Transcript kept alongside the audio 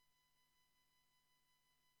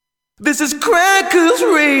This is Crackers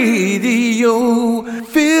Radio,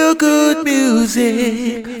 feel good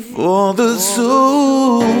music for the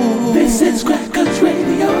soul. This is Crackers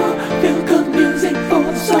Radio, feel good music for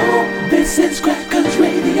the soul. This is Crackers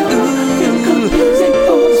Radio, feel good music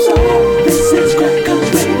for the soul. This is Crackers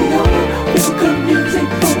Radio, feel good music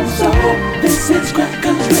for the soul. This is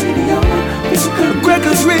Crackers Radio, feel good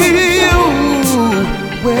Crackers Radio,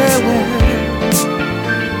 well.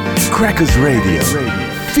 Crackers Radio.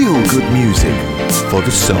 Feel good music for the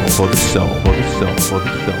soul, for the soul, for the soul, for the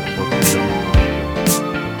soul, for the soul.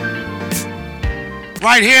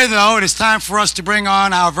 Right here, though, it is time for us to bring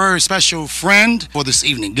on our very special friend for this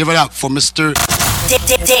evening. Give it up for Mr.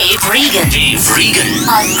 Dave Regan. Dave Regan.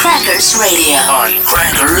 On Crackers Radio. On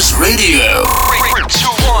Crackers Radio. 3, 2,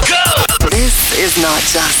 1, go! This is not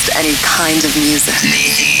just any kind of music.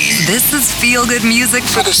 This is feel-good music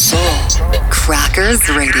for the soul. Crackers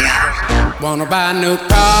Radio. Wanna buy a new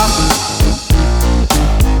car,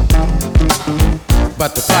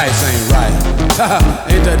 but the price ain't right.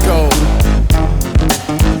 Ain't that cold?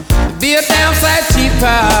 Be a damn sight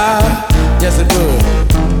cheaper. Yes, it would.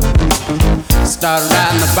 Start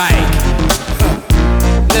riding a bike.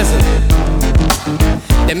 Listen,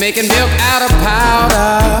 they're making milk out of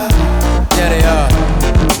powder. Yeah, they are.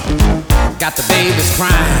 Got the babies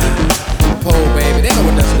crying. Poor baby, they know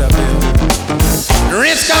what that stuff is.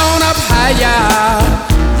 Rent's gone up higher.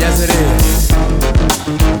 Yes, it is.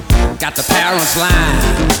 Got the parents lying.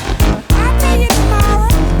 I'll tell you tomorrow.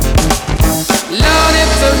 Lord,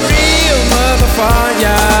 it's a real motherfucker,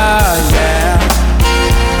 yeah.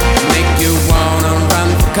 Make you wanna run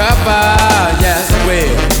for cover. Yes, it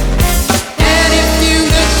will. And if you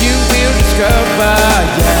look, you will discover,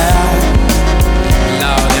 yeah.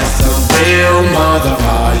 Lord, it's a real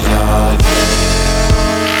motherfucker, yeah.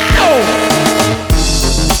 Oh!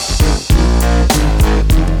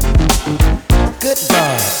 Good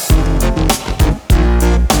God.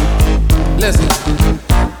 Listen,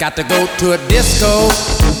 got to go to a disco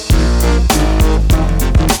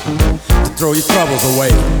to throw your troubles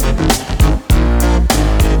away.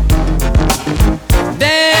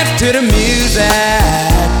 Dance to the music,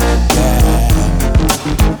 yeah,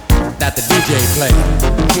 that the DJ play.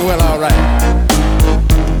 Well, alright.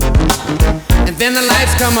 And then the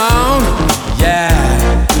lights come on, yeah,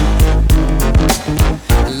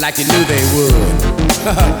 like you knew they would.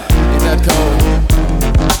 Ain't that cold?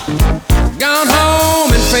 Gone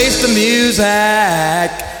home and face the music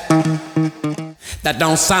that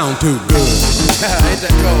don't sound too good. Ain't that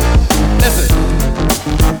cold? Listen,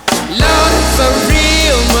 Lord, it's a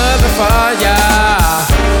real motherfucker.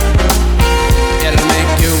 It'll make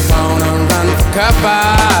you wanna run for cover,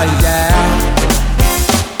 yeah.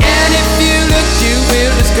 And if you look, you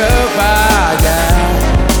will discover, yeah.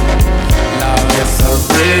 It's a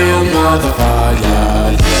real motherfucker,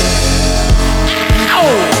 yeah. Oh!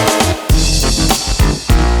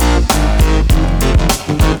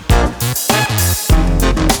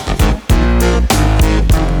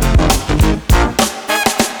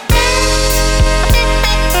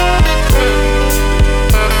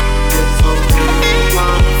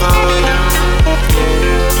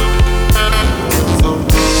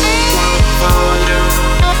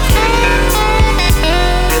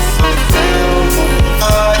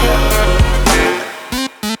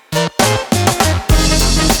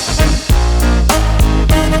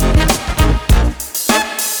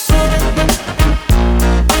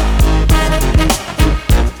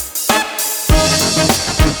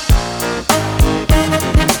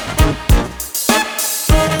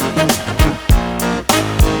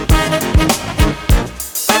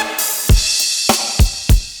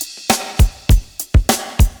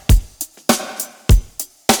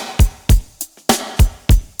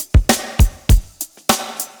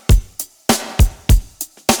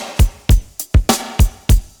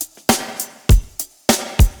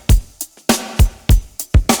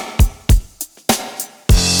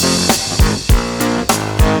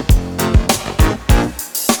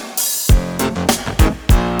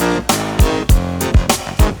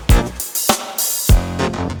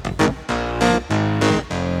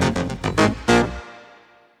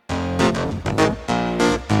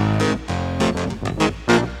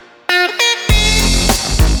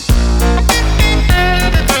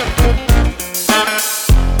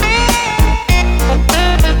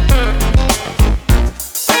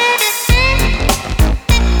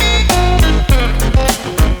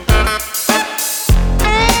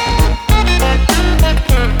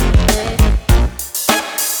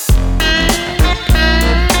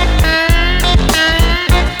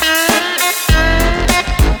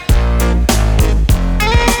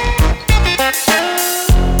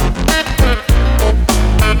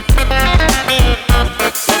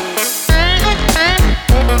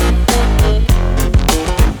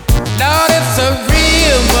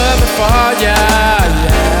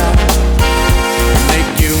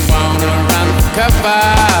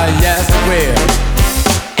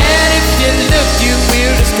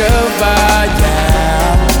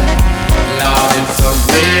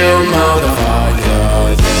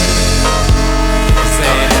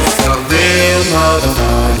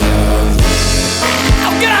 motherfucker.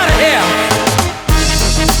 Oh, get out of here!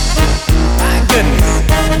 My goodness.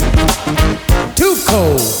 Too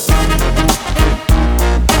cold.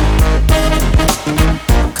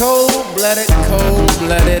 Cold-blooded,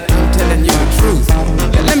 cold-blooded, I'm telling you the truth.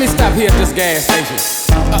 Let me stop here at this gas station.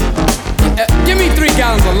 Give me 3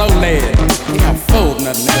 gallons of low lead. Ain't gonna fold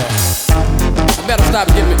nothing else. I better stop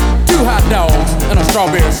and get me 2 hot dogs and a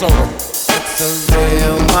strawberry soda. It's a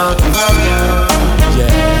real motherfucker.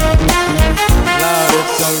 Yeah. Lord,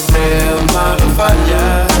 it's a real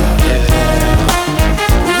motherfucker. Yeah.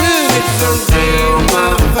 Ooh, it's a real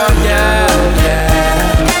motherfucker. Yeah.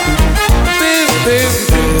 Big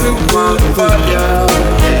motherfucker.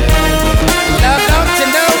 Now don't you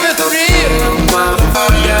know it's a real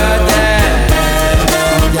motherfucker? Yeah.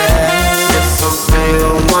 Yeah. It's a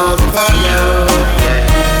real motherfucker. Yeah.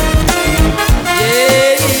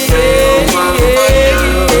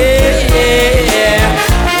 Yeah. Yeah.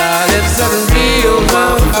 Now it's a real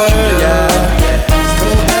motherfucker. It's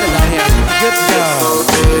cold blooded out here. Good dog. It's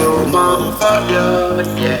a real motherfucker.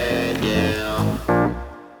 Yeah.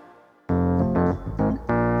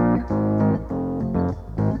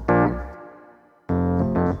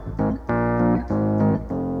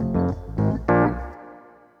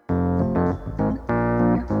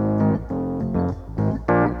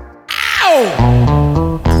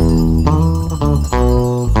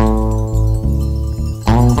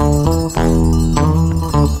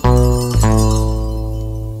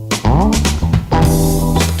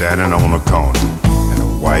 Standing on the corner in a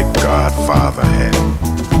white Godfather hat.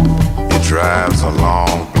 He drives a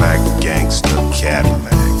long black gangster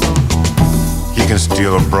Cadillac. He can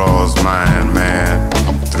steal a broad's mind, man,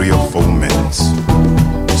 in 3 or 4 minutes.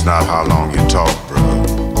 It's not how long you talk, bro.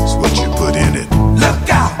 It's what you put in it. Look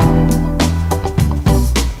out!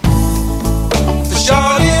 The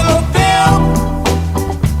shorty the pimp.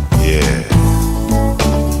 Yeah.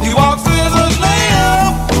 He walks with a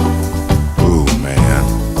limp. Ooh, man.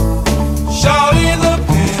 Shorty the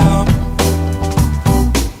pimp.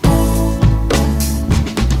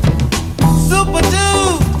 Super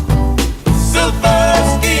dude. Super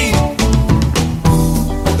scheme.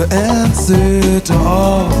 The answer to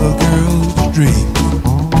all the girls' dreams.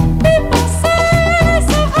 People say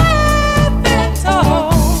so I've been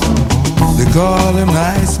told. They call him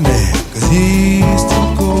Nice Man, 'cause he's too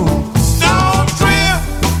cold. Stone trip.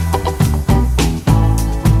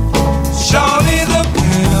 Shorty the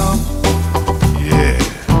pimp. Yeah.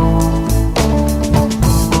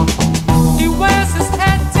 He wears his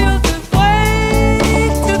hat tilted way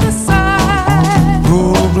to the side.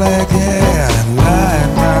 Gold black hair and light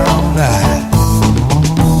brown eyes.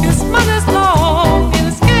 His money's long and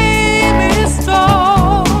his game is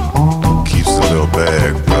strong. Keeps a little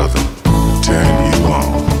bag, brother, to turn you on.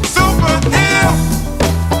 Super hip.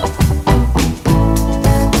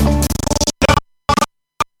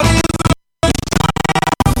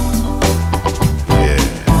 Yeah.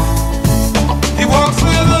 He walks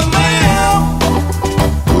with a limp.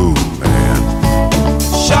 Ooh, man.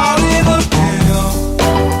 Shorty the pimp.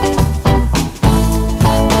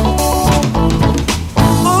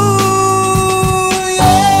 Ooh,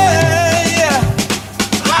 yeah, yeah.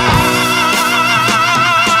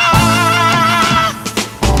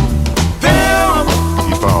 Pimp,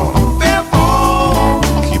 Keep on. pimp on,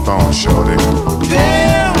 Keep on, shorty.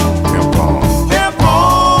 pimp, Pimp on. pimp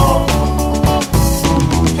on,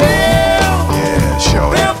 pimp. Yeah,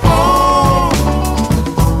 shorty. Pimp on.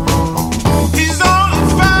 He's only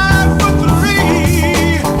 5'3".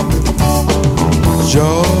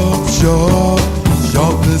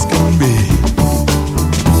 Short as can be.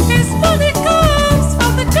 His money comes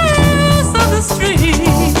from the girls of the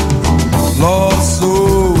street. Lost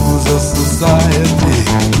souls of society.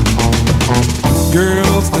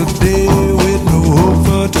 Girls today with no hope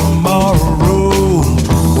for tomorrow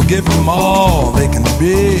will give them all they can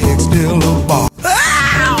beg, still a bar.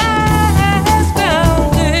 Has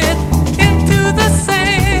found it into the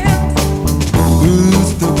sand. Who's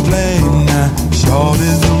to blame now? Short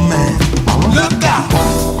is the man. Look out!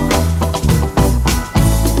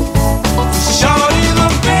 Shorty the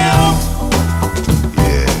pimp.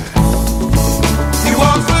 Yeah. He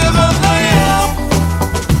walks with a limp.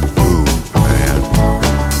 Ooh, man.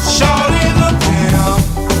 Shorty the pimp.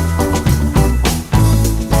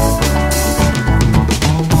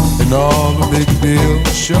 And all the big bills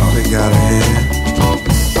Shorty got a hand.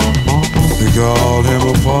 They called him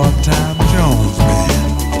a part-time Jones man.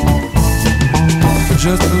 For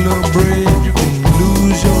just a little bread you can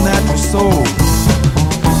lose your natural soul.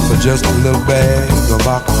 For just a little bag of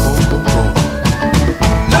alcohol.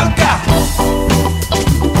 Look out!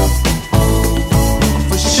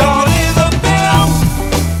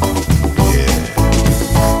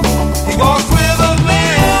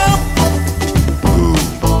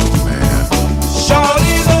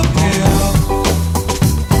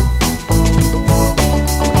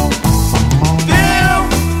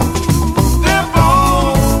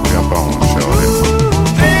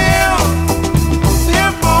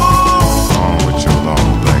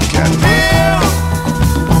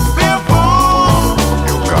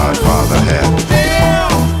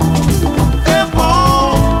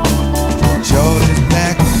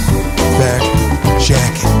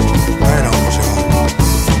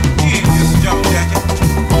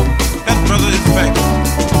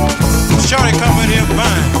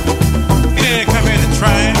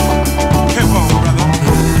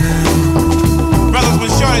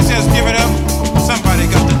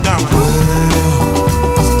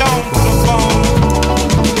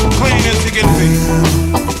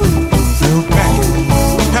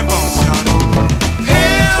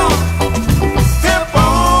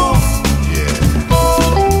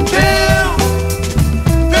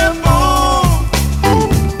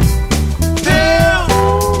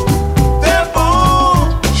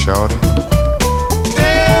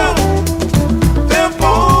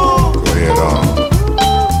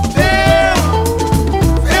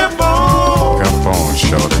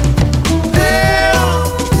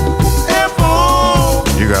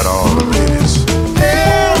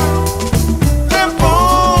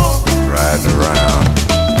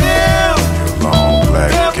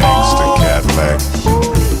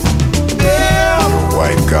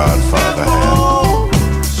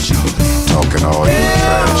 packing all your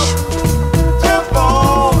trash.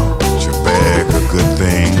 Get your bag of good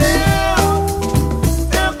things.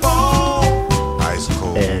 Ice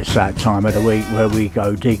cold. It's that time of the week where we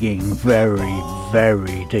go digging very,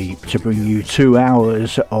 very deep to bring you 2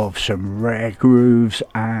 hours of some rare grooves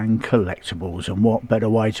and collectibles. And what better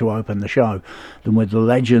way to open the show than with the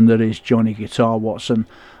legend that is Johnny Guitar Watson,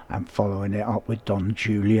 and following it up with Don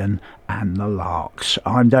Julian and the Larks.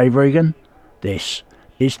 I'm Dave Regan. This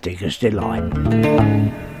is Digger's Delight.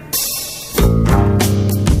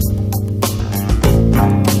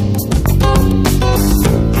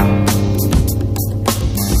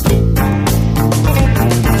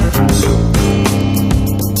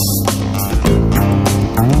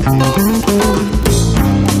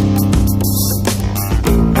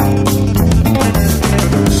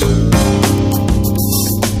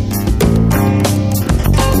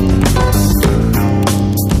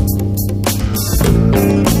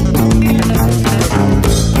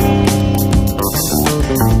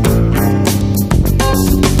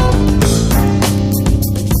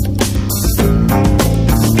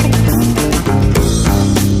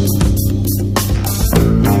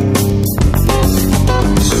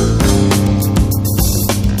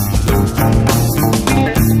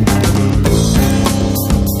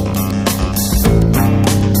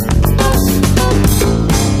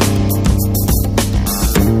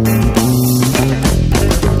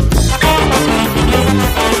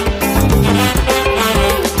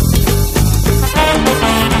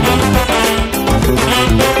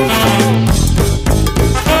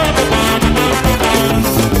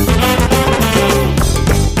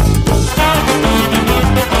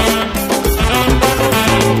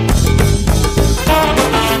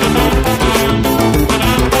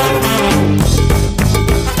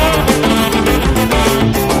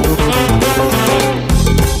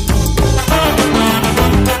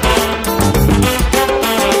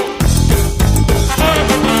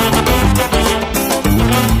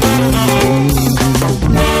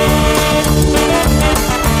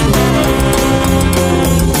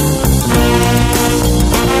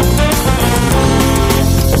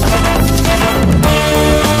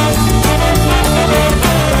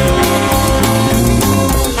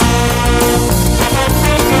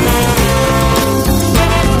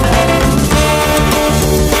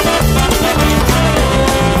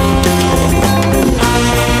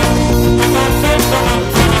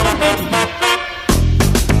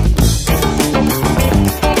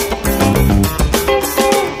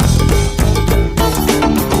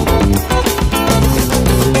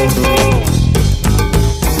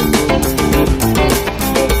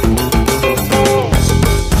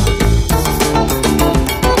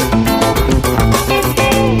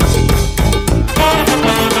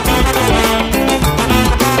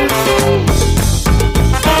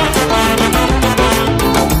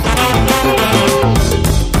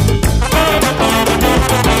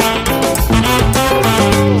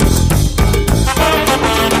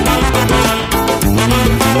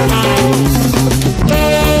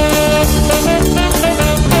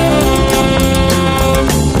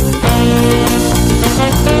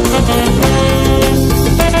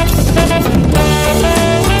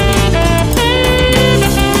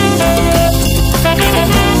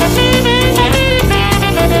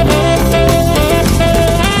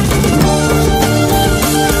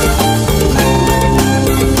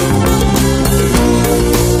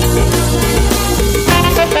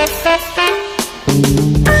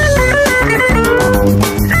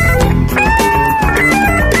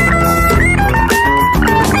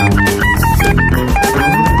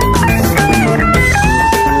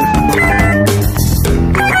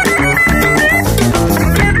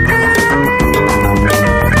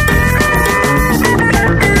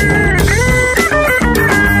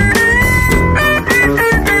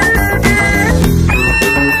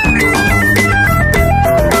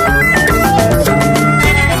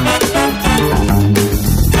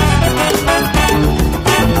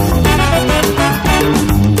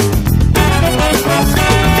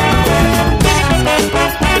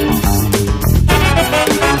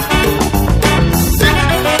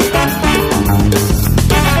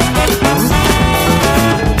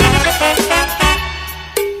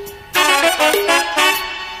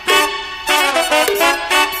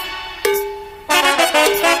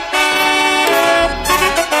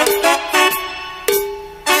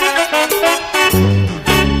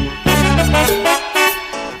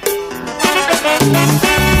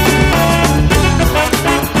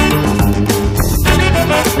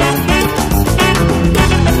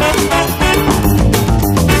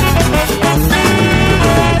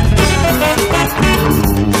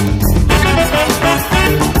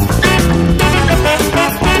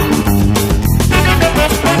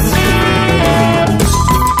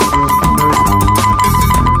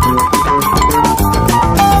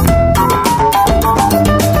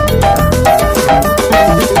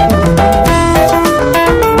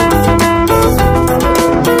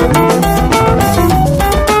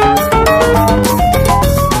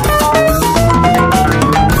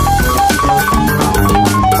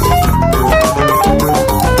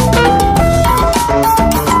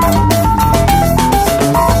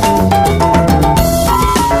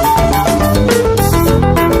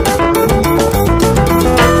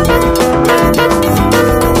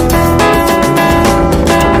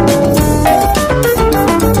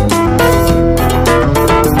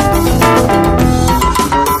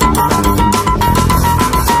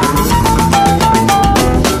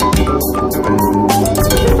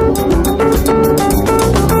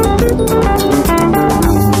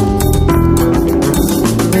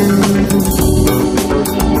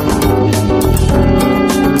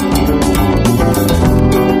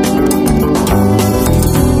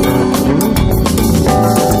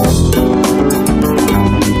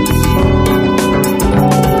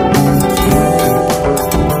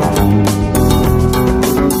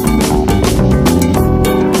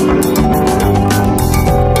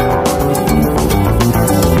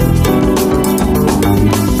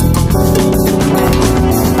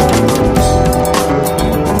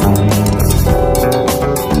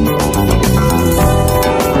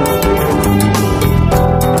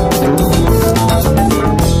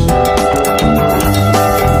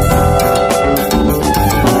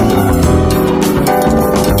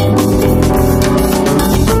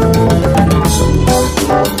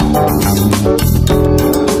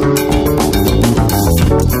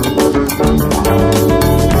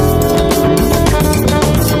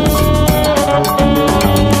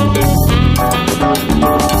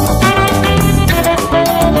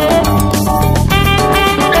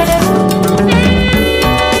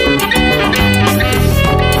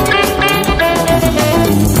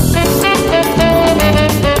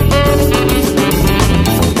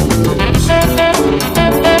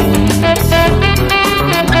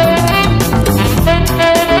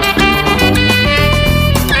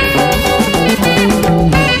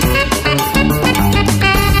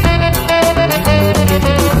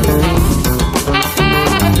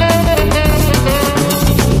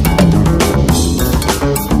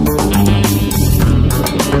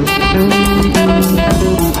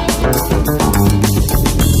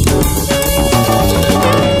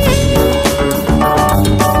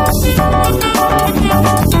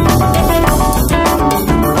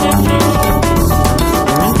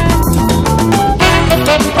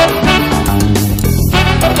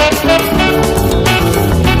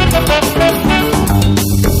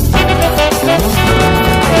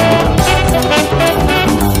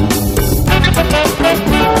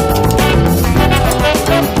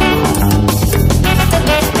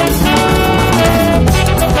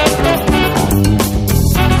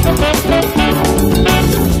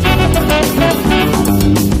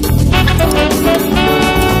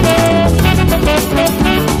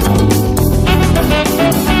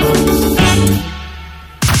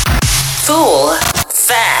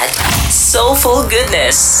 soulful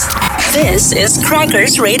goodness. This is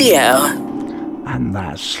Crackers Radio. And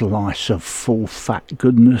that slice of full fat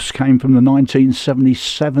goodness came from the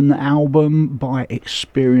 1977 album by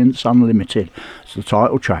Experience Unlimited. It's the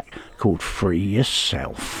title track called Free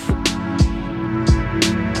Yourself.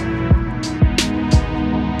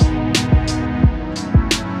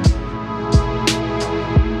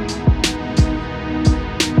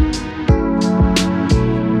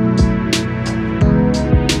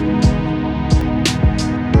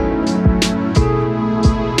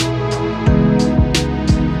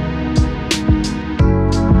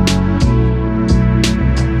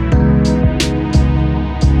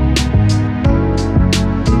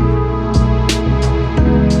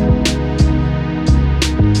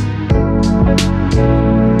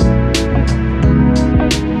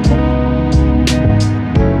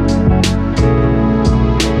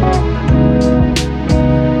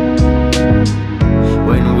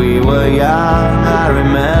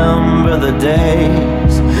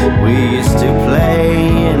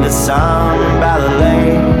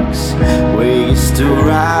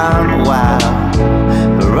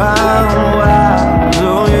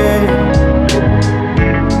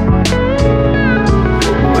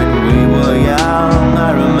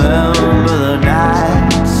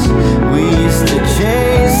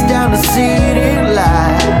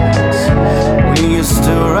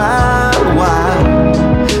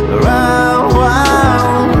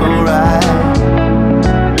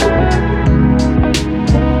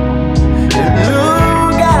 Look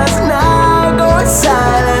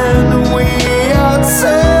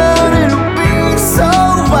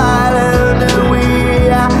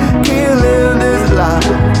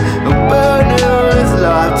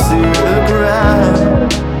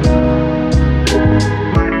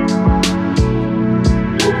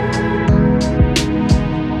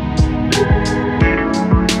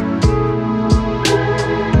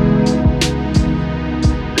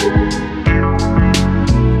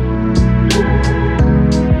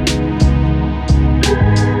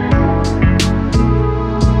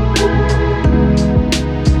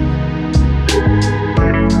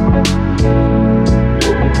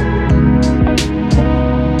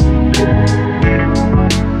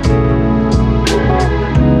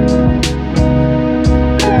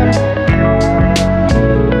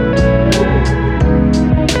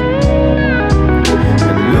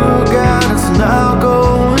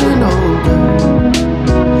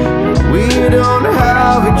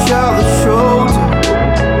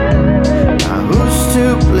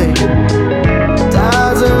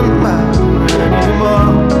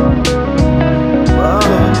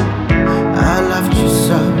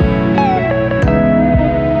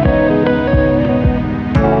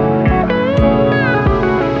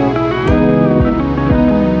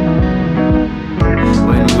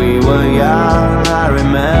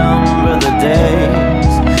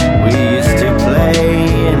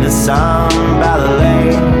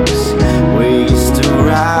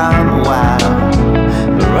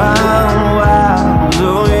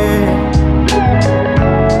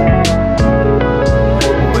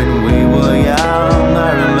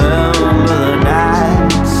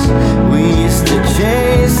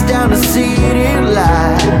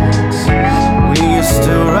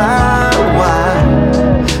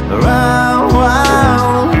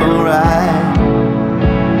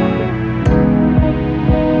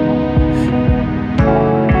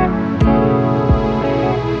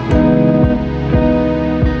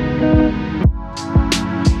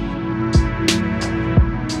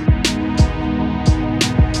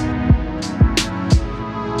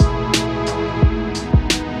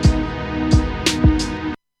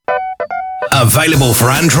Available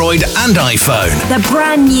for Android and iPhone. The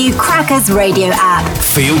brand new Crackers Radio app.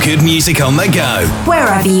 Feel good music on the go.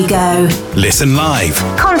 Wherever you go. Listen live.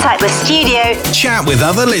 Contact the studio. Chat with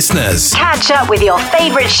other listeners. Catch up with your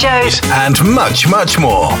favourite shows. And much, much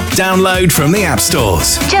more. Download from the app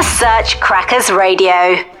stores. Just search Crackers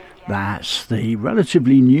Radio. That's the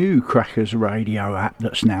relatively new Crackers Radio app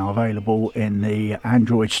that's now available in the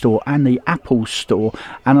Android store and the Apple store.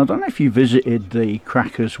 And I don't know if you visited the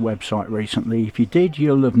Crackers website recently. If you did,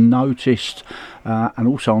 you'll have noticed, and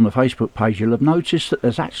also on the Facebook page, you'll have noticed that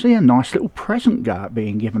there's actually a nice little present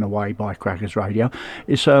being given away by Crackers Radio.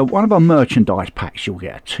 It's one of our merchandise packs. You'll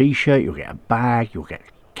get a t-shirt, you'll get a bag, you'll get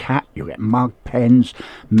cap, you'll get mug, pens,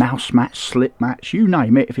 mouse mats, slip mats, you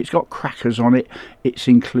name it. If it's got crackers on it, it's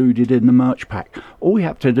included in the merch pack. All you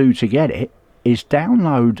have to do to get it is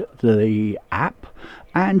download the app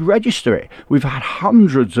and register it. We've had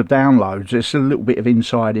hundreds of downloads. It's a little bit of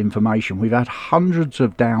inside information. We've had hundreds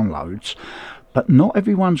of downloads, but not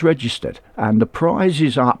everyone's registered, and the prize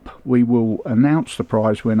is up. We will announce the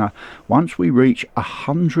prize winner once we reach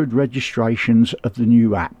 100 registrations of the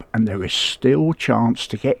new app, and there is still a chance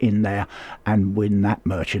to get in there and win that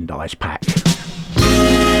merchandise pack.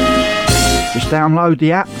 Just download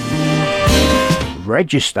the app,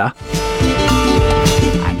 register,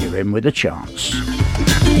 and you're in with a chance.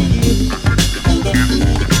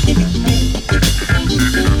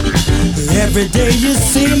 Every day you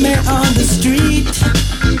see me on the street.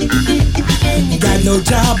 Got no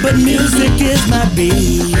job, but music is my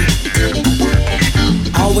beat.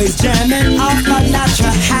 Always jamming off my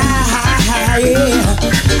natural high, yeah.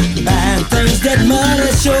 Buying things that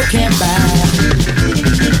money sure can't buy.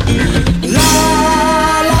 La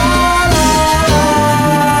la la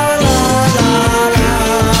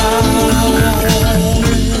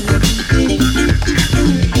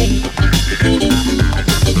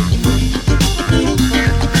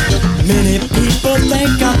Many people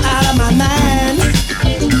think I'm out of my mind.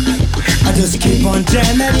 I just keep on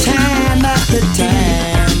jamming time after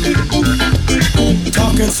time.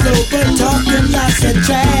 Talking slow but talking lots of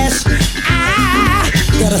trash. I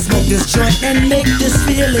gotta smoke this joint and make this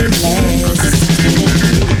feeling last.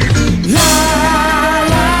 La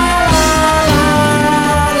la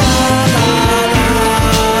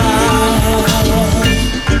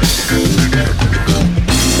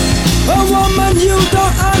a woman you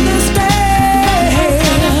don't understand.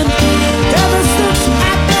 Ever since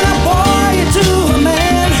I've been a boy to a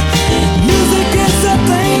man, music is the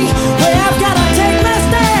thing where I've gotta take my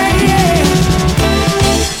stand.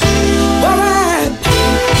 Alright,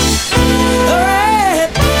 alright,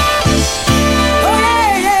 oh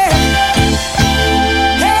yeah,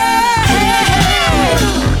 yeah.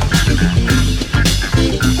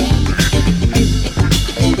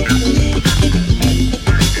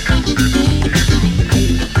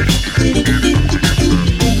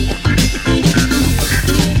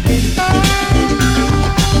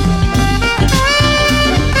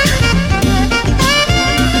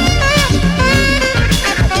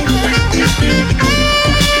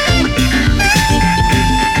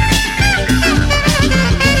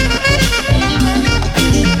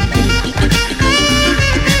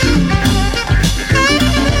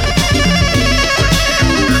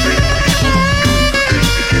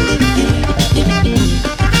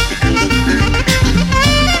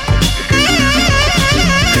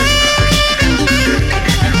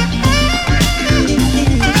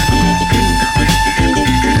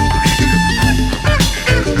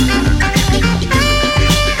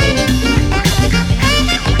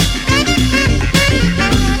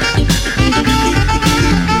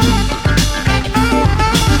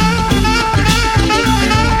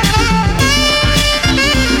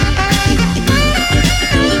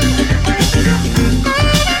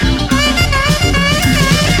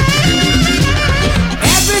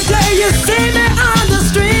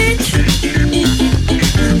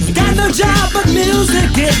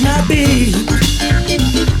 Music is my beat.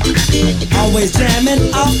 Always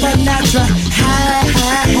jamming off a natural high,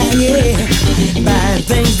 yeah. Buying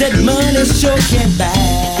things that money sure can't buy.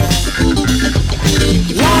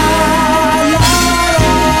 La la la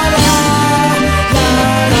la la la la.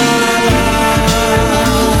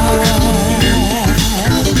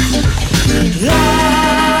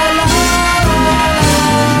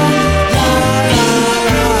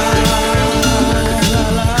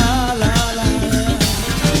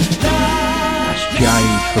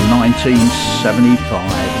 From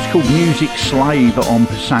 1975. It's called Music Slave on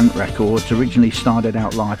Passant Records. Originally started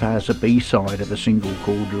out live as a B-side of a single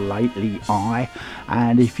called Lately I.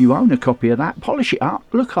 And if you own a copy of that, polish it up,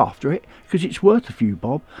 look after it, because it's worth a few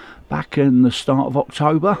bob. Back in the start of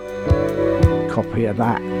October. copy of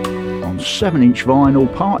that on 7-inch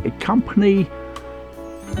vinyl, parted company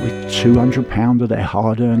with £200 of their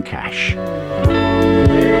hard-earned cash.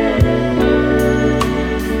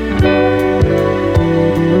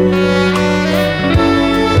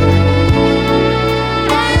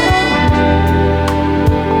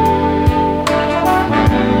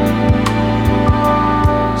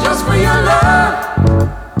 Just for your love,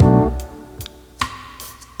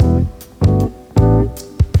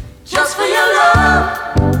 just for your love,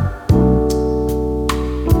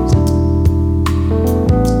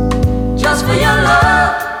 just for your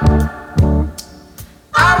love,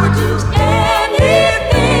 I would do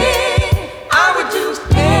anything, I would do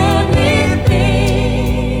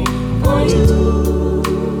anything for you.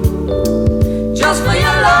 Just for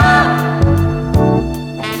your love,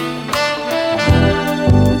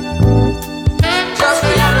 just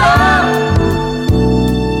for your love,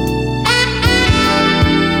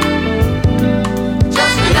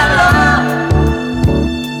 just for your love,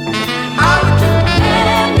 I would do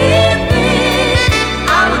anything,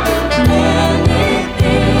 I would do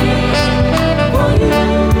anything for you.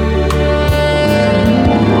 Just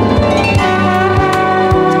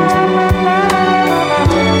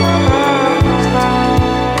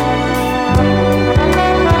for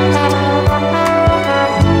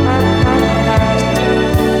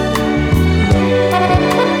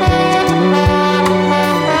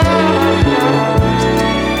your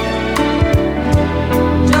love,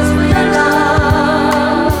 just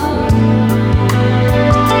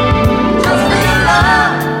for your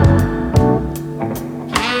love,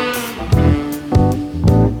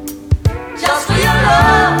 just for your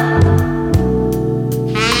love,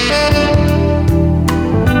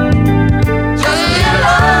 just for your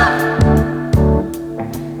love,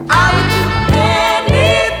 I would do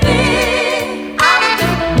anything, I would do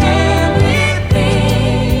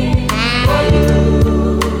anything for you.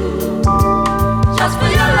 Just for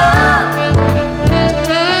your love,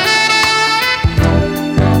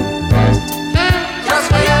 just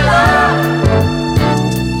for your love,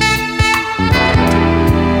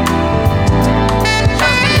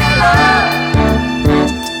 just for your love,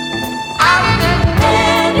 I would do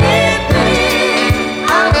anything, I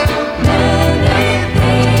would do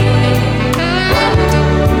anything for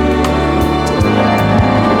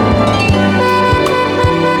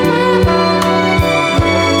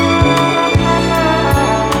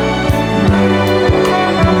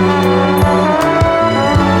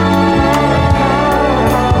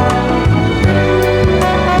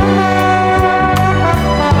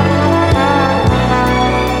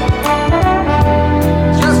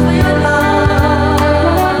just for your love,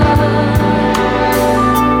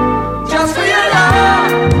 just for your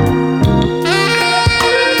love,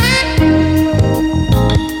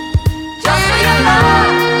 just for your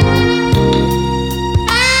love,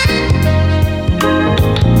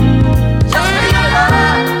 just for your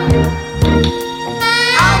love,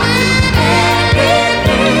 I would do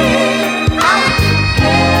anything, I would do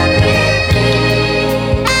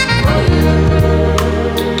anything for you.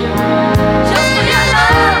 Just for your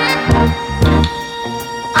love,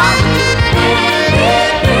 I would do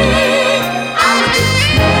anything, I would do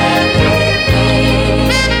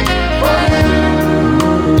anything for you.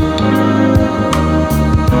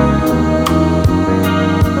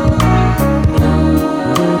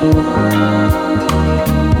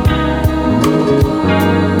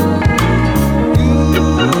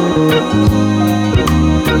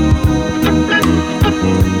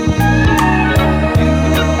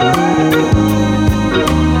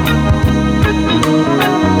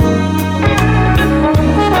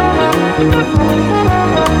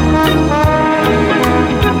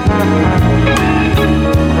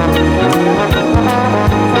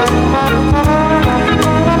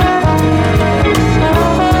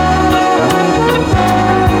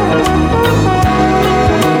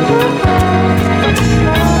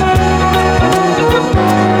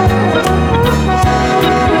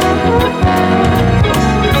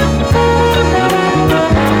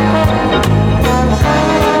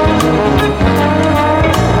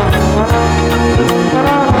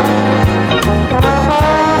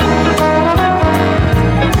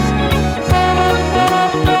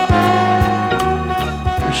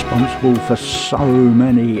 Responsible for so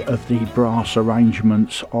many of the brass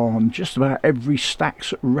arrangements on just about every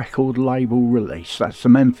Stax record label release. That's the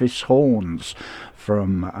Memphis Horns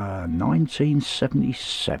from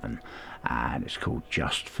 1977, and it's called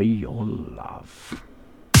Just For Your Love.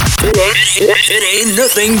 It ain't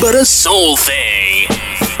nothing but a soul thing.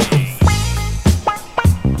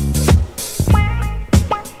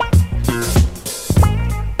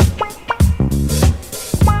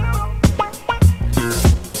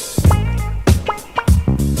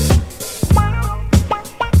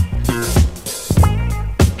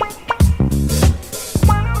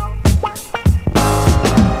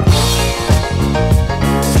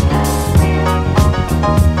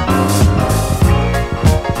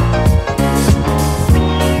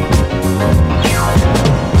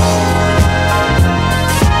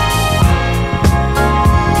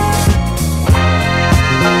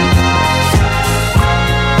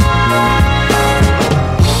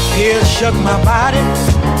 shook my body.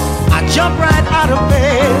 I jumped right out of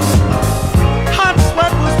bed. Hot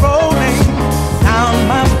sweat was rolling down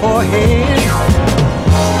my forehead.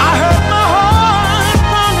 I heard my heart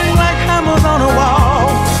pounding like hammers on a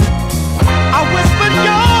wall. I whispered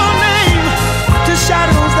your name to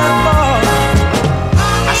shadows that fall.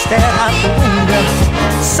 I stared out the window,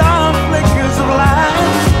 saw flickers of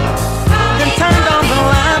light, then turned on the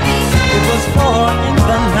lamp. It was 4 in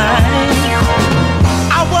the night.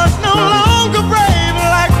 I was no longer brave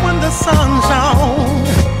like when the sun shone.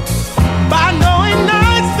 By knowing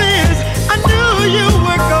night's fears, I knew you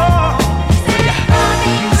were gone.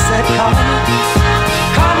 You said call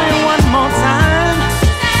me one more time.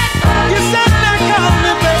 You said now call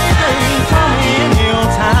me baby, call me in your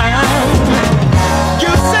time.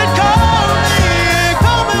 You said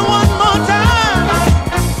call me one more time.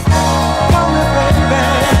 Call me baby,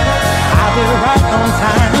 I'll be right on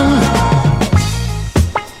time.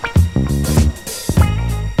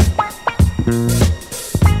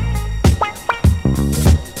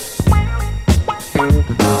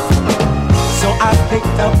 So I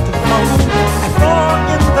picked up the phone at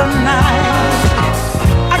 4 in the night.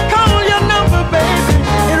 I called your number, baby,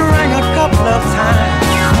 it rang a couple of times.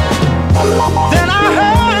 Then I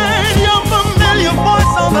heard your familiar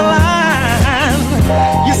voice on the line.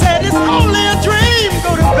 You said it's only a dream,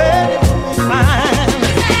 go to bed, it's fine.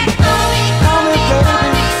 Call me,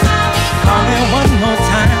 baby, call me one more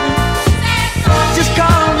time. Just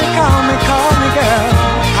call me, girl,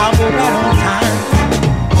 I'll be right on time.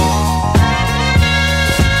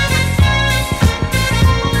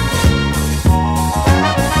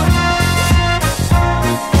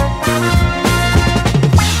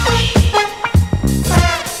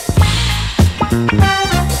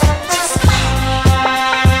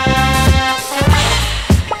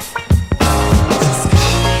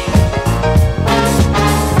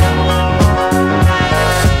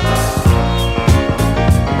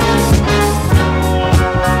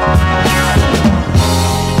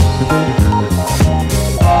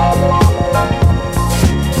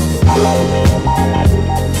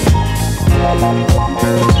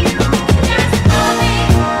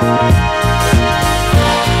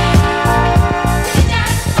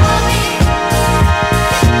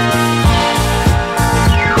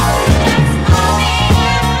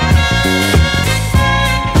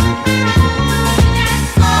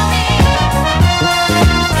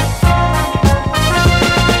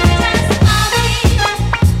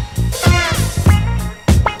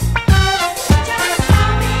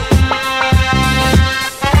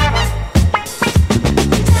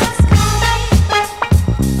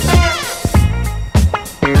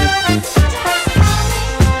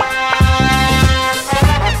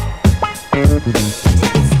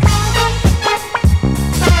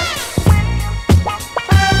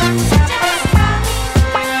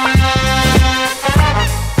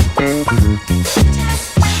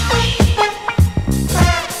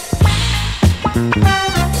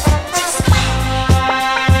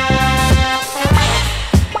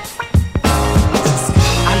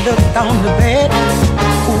 On the bed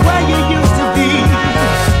where you used to be,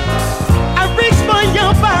 I reached for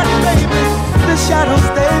your body, baby. The shadows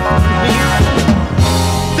stayed with me.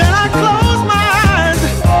 Then I closed my eyes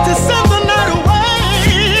to send the night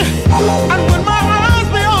away. And when my eyes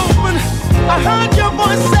were open, I heard your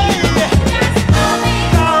voice say,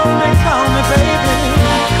 call me, baby,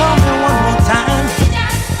 call me one more time.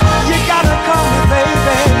 You gotta call me,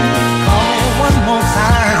 baby, call me one more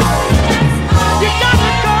time. You gotta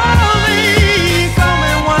call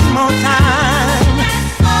me one more time.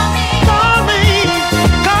 Call me, baby.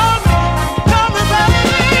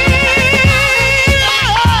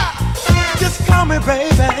 Just call me,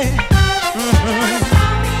 baby.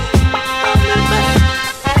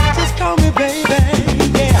 Just call me, baby.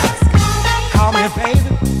 Yeah. Call me, baby.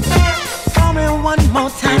 Call me one more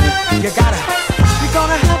time. You're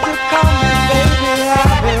gonna have to call me, baby.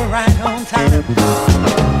 I'll be right on time.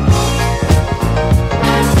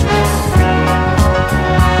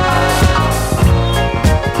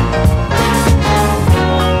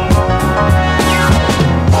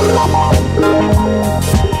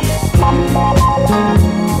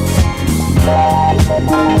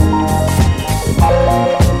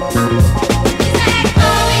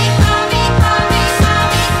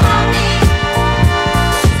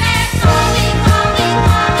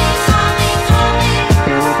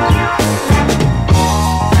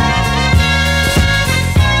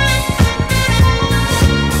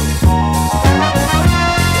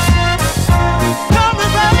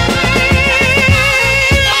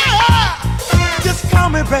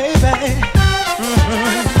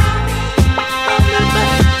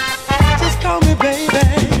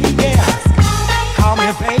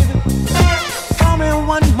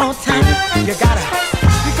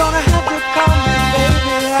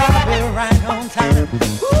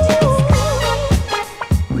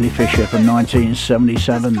 Fisher from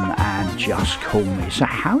 1977 and Just Call Me. So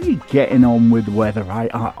how are you getting on with the weather?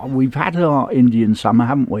 We've had our Indian summer,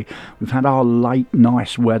 haven't we? We've had our late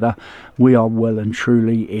nice weather. We are well and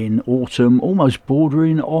truly in autumn, almost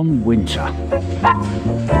bordering on winter.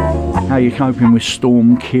 How are you coping with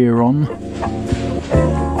Storm Kieran?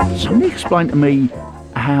 Somebody explain to me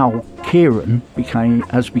how Kieran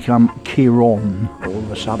has become Kieron all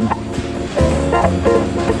of a sudden.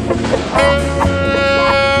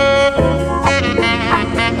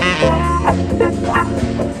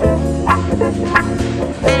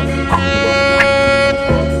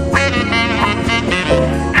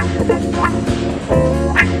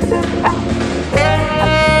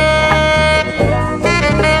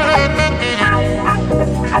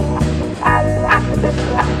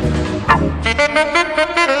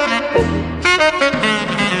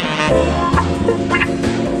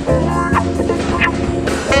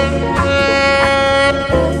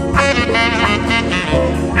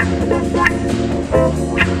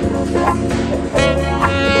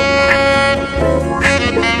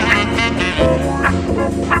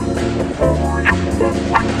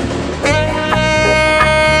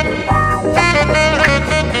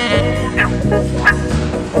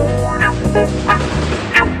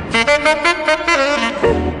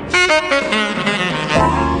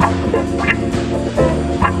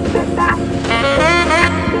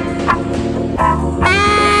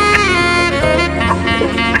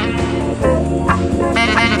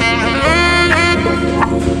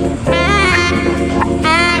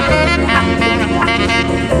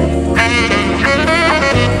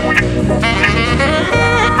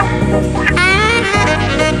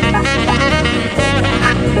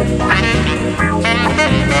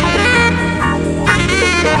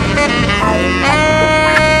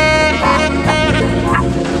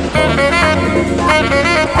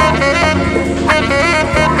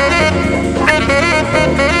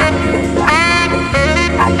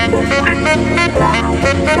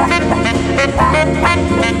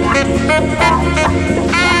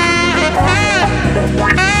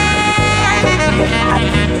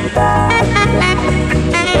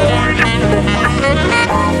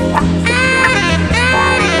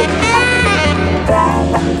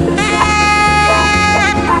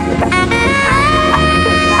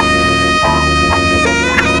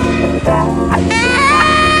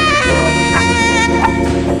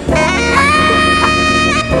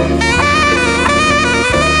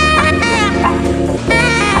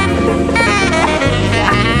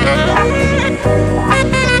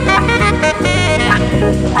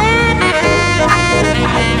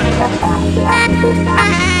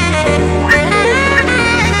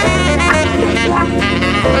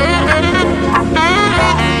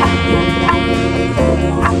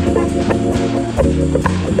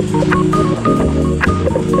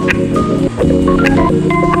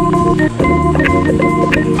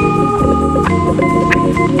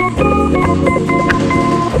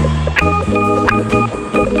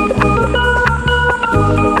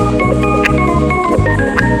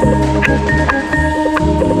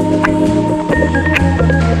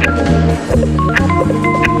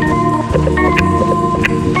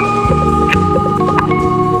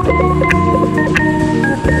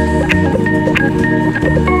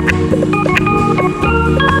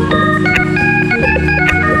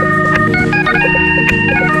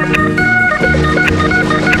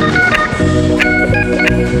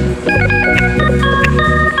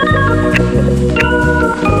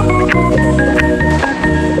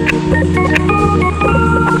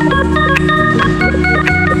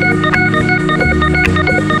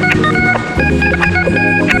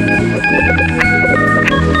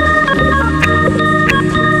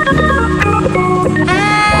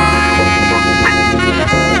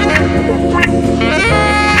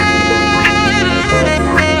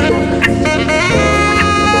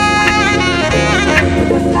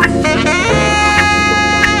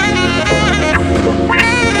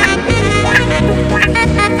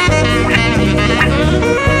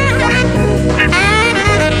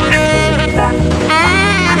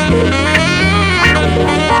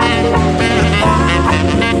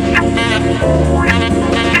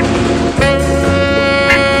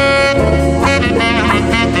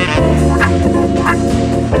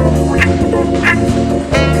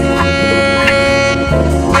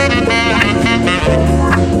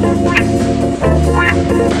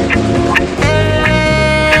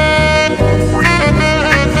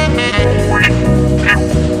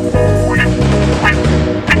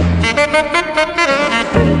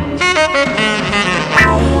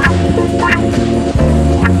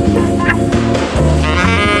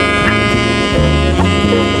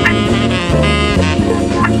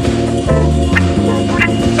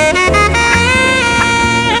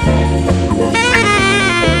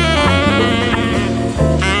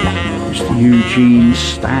 Eugene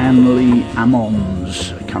Stanley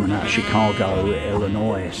Ammons, coming out of Chicago,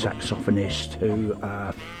 Illinois, saxophonist who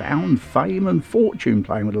found fame and fortune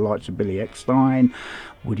playing with the likes of Billy Eckstine,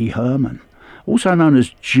 Woody Herman, also known as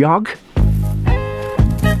Jug,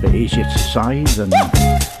 a bit easier to say than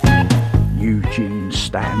Eugene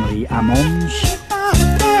Stanley Ammons.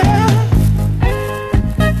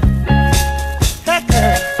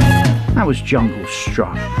 That was Jungle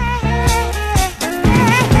Strut.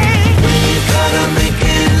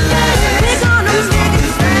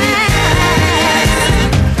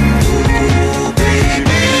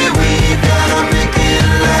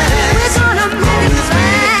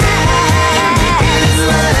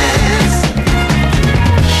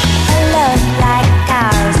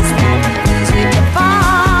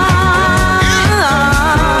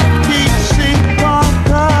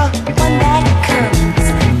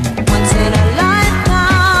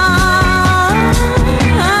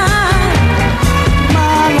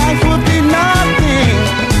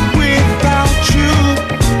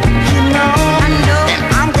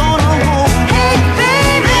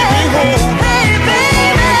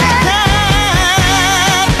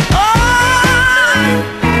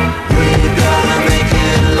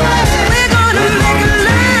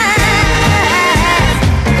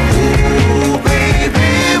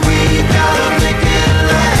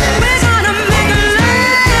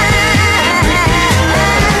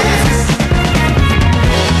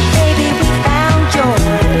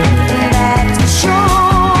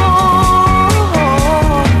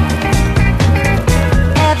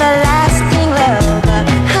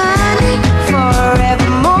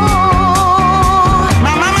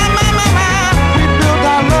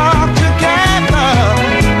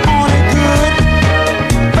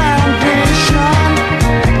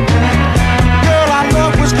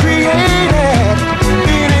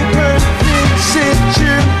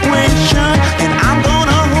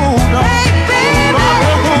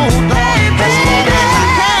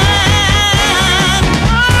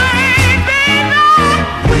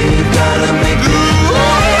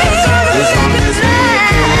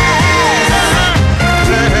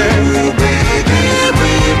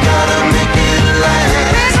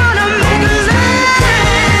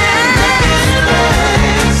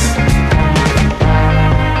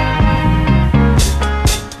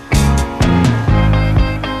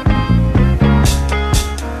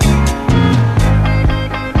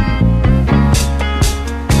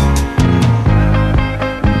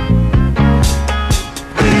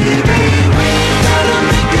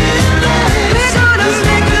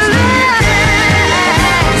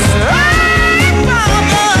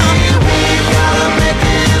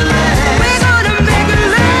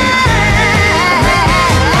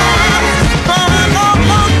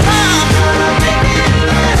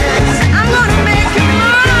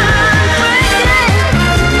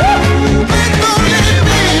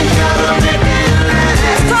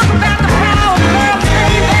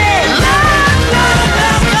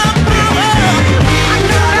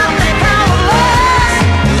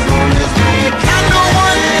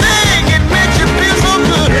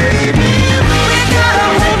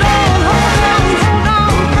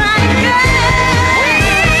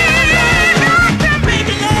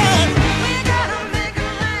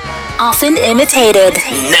 Often imitated,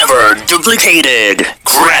 never duplicated.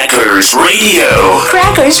 Crackers Radio.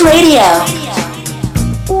 Crackers Radio.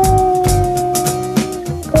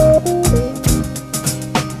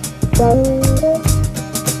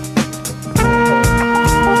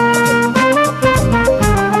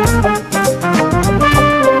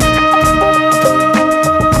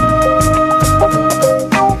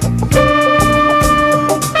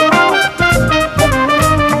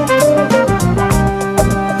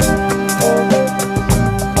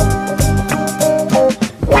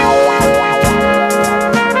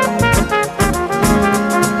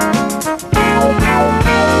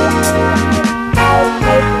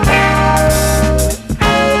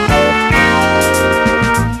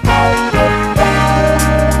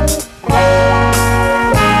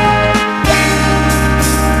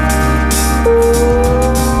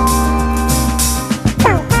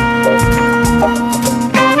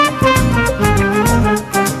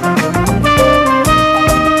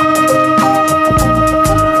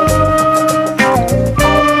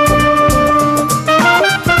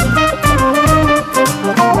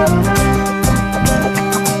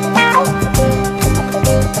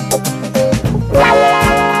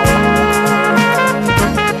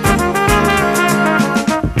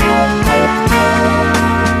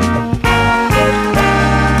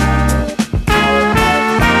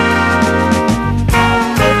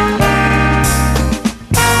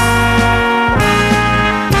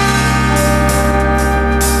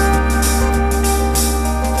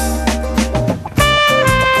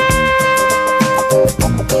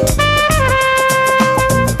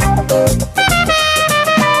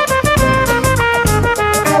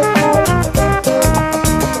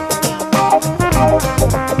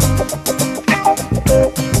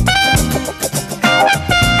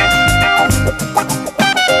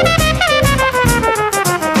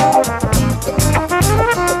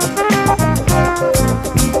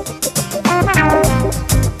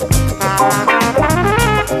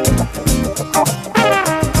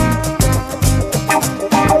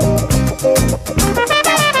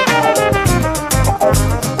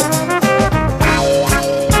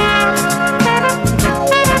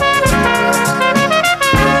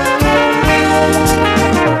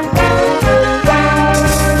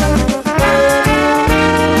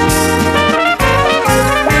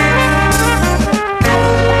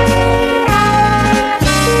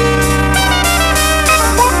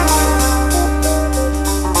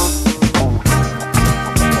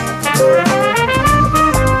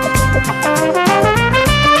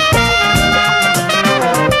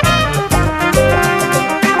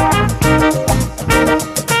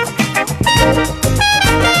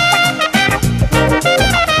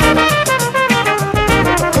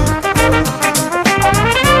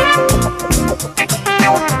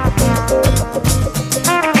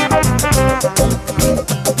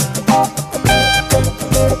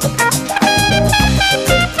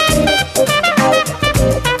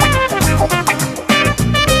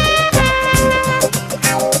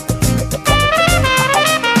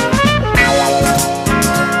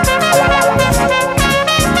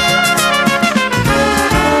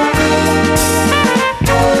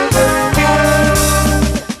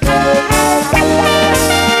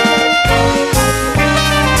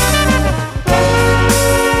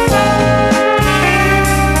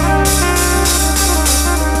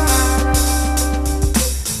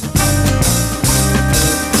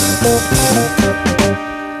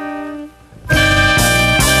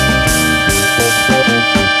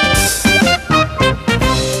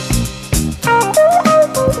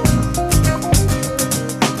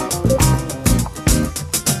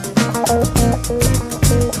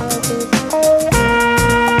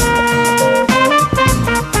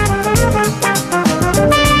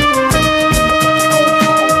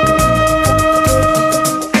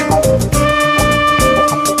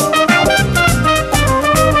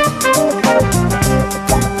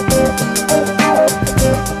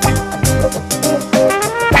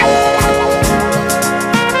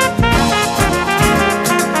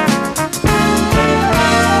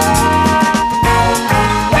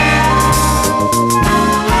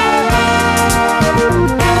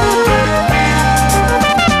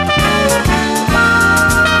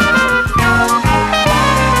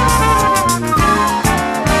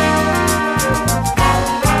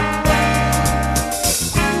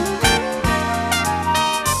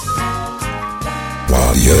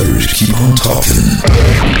 Keep on talking.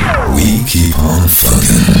 We keep on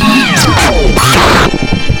funkin'.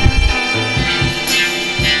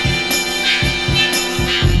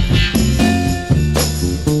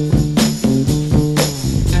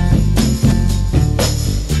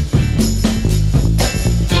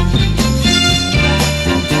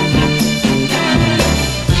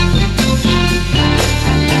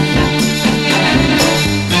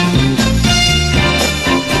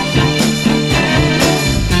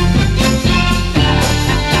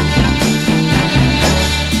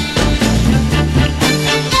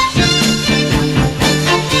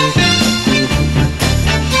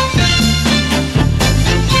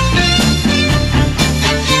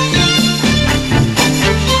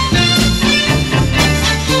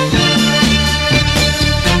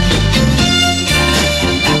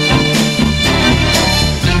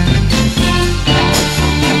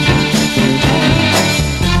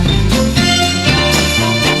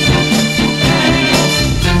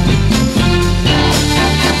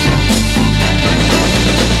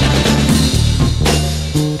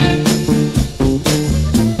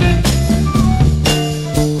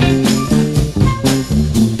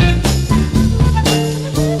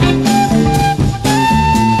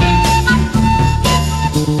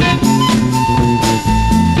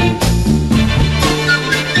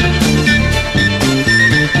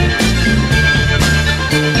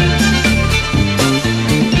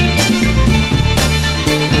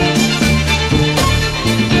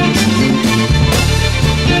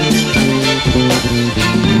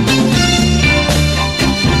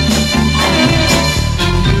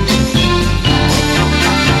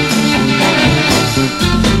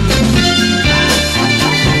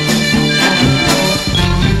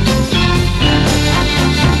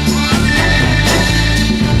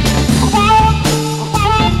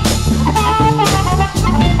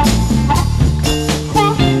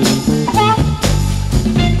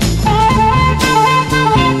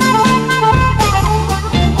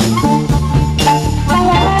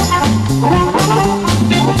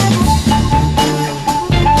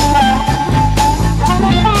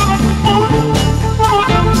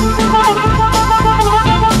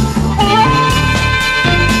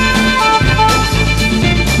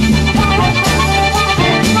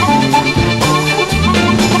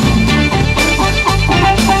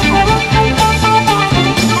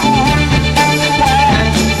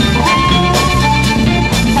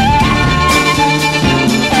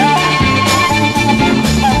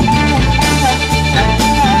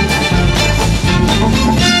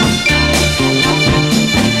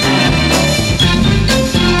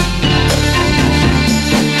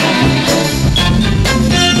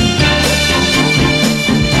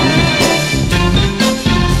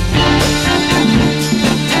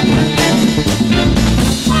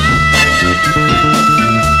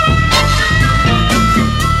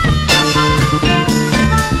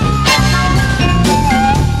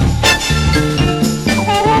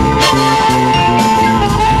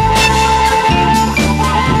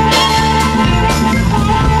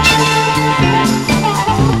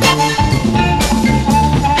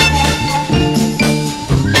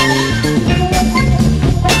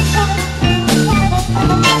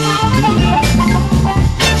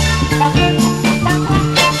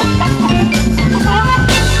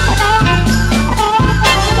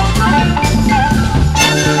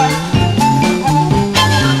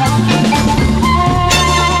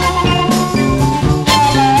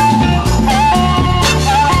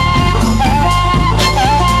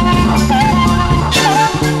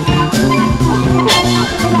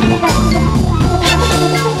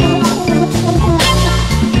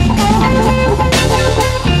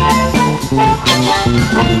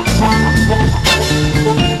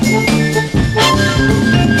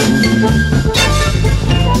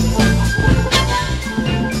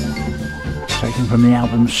 from the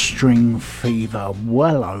album String Fever,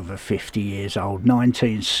 well over 50 years old,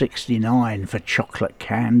 1969 for Chocolate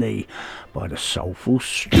Candy by the Soulful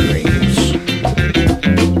Strings.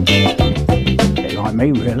 Bit like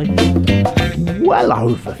me really, well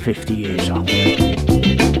over 50 years old.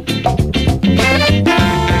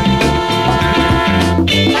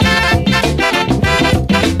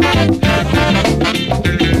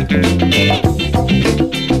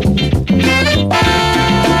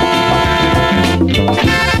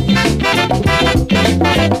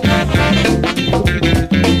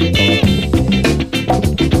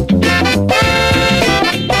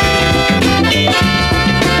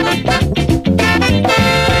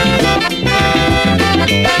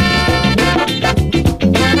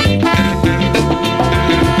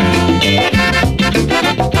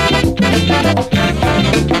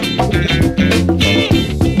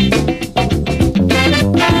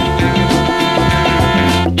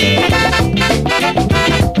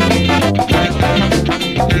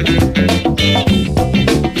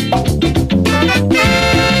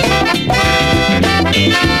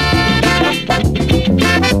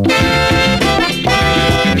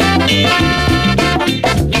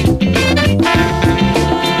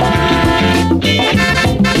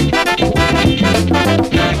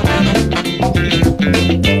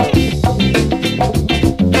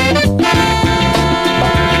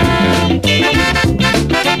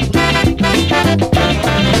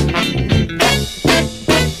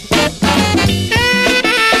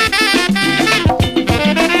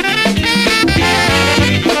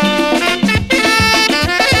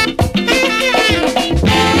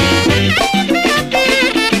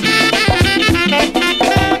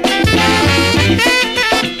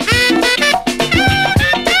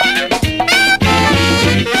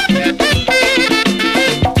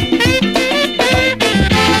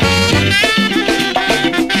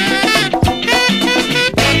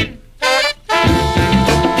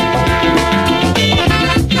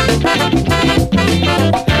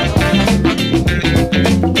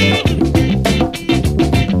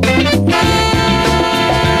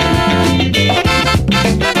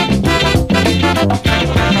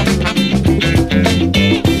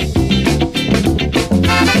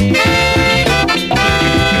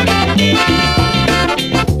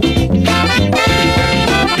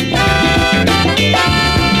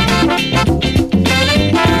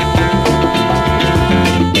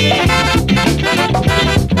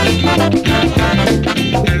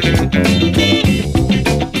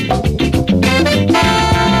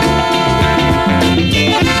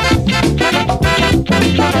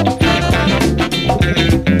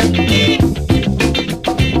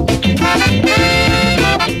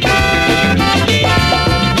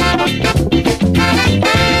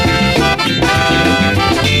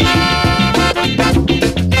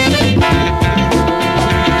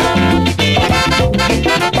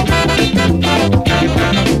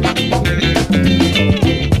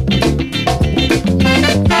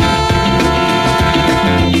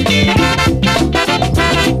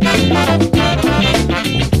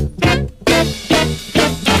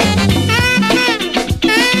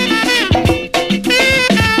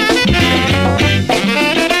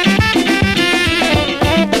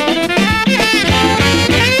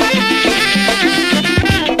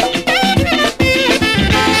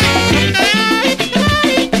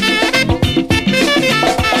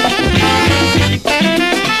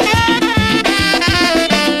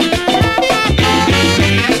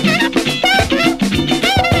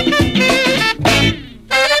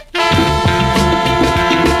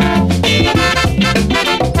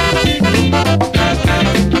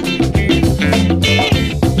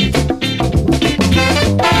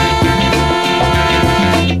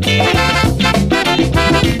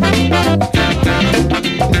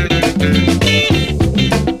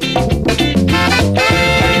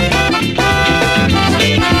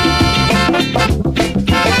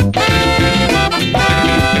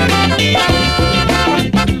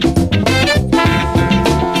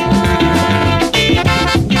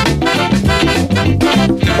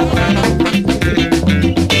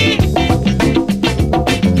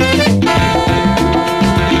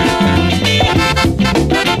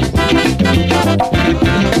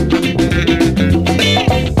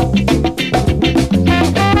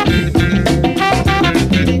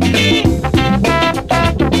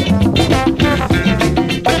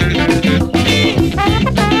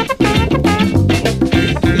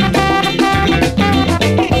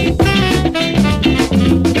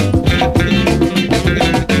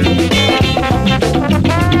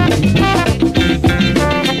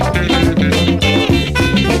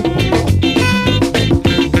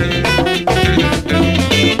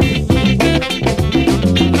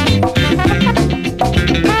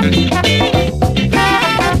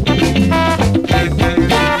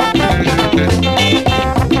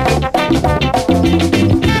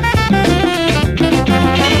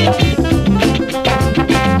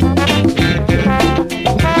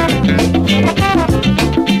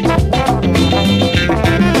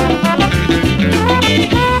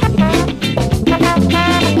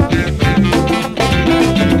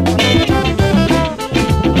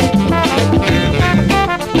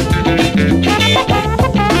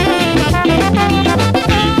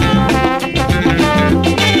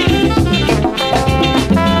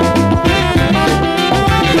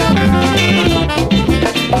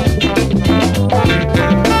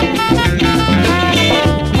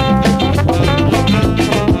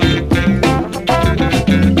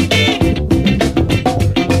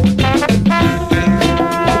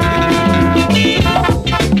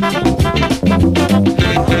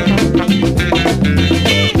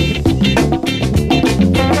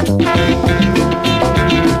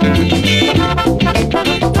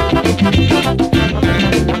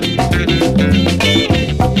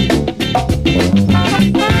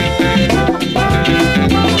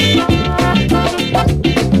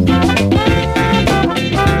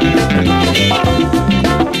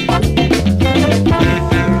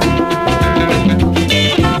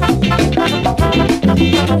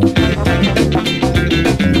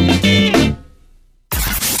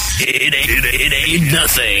 It ain't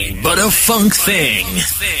nothing but a funk thing.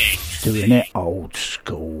 Doing it old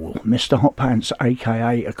school. Mr. Hot Pants,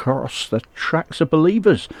 aka Across the Tracks of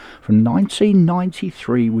Believers, from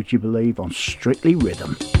 1993, would you believe, on Strictly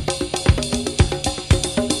Rhythm.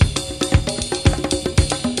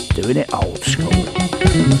 Doing it old school.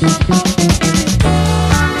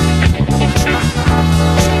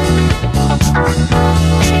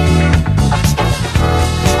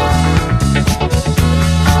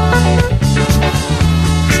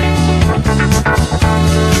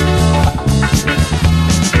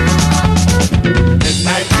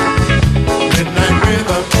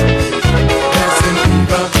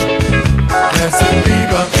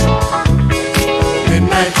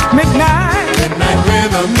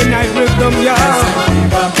 Midnight rhythm, y'all.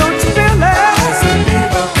 Don't you feel it?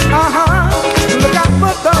 Look out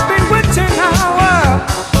for the bewitching hour.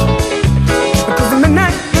 Because the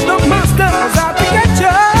midnight rhythm monster is out to get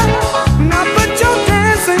you. Now put your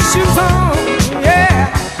dancing shoes on,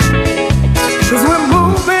 yeah. Cause we're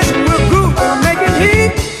moving, we're grooving, we're making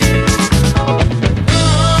heat.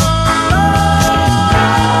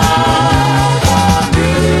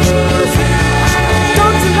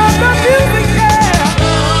 Don't you love the music, yeah?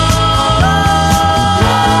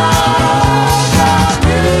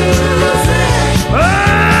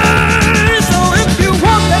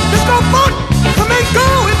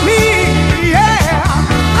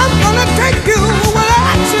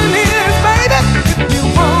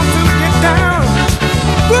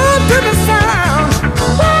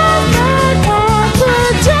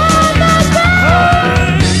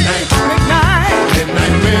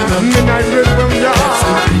 Midnight rhythm, y'all.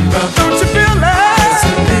 Don't you feel it?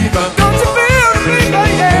 Don't you feel the fever,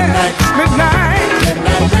 yeah?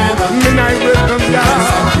 Midnight rhythm,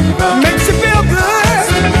 y'all. Makes you feel good.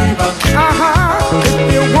 If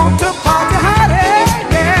you want to party hardy,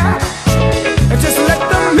 yeah. Just let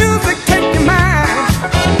the music take your mind.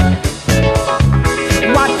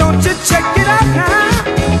 Why don't you check it out now?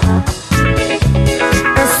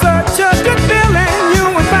 It's such a good feeling you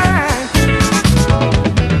will find.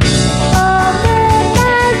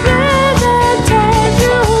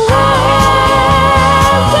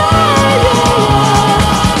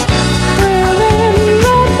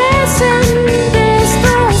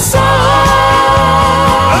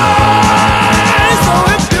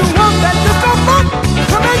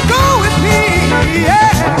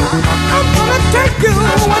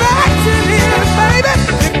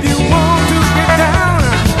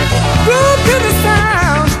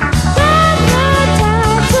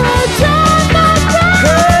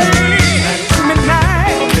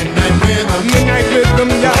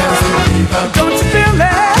 Don't you feel it?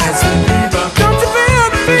 Don't you feel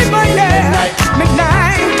the fever, yeah?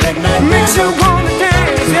 Midnight makes you wanna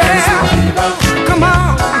dance, yeah. Come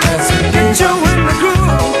on, get you in the groove.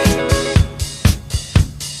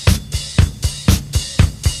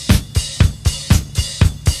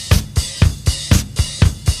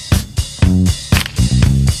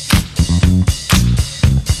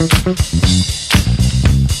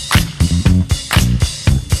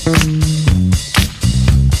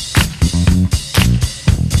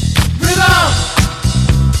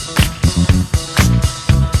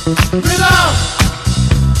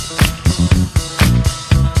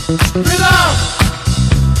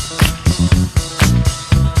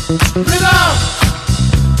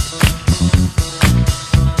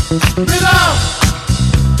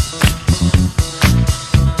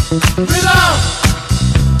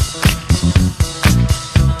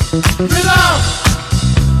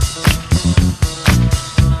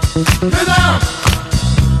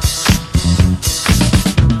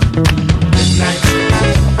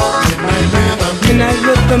 Midnight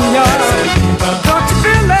rhythm, y'all. Don't you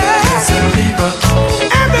feel it?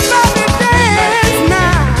 Everybody dance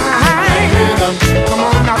now. Come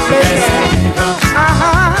on now, play that.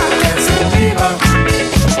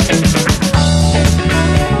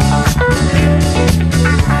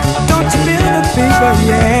 Don't you feel the fever,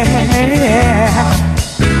 yeah.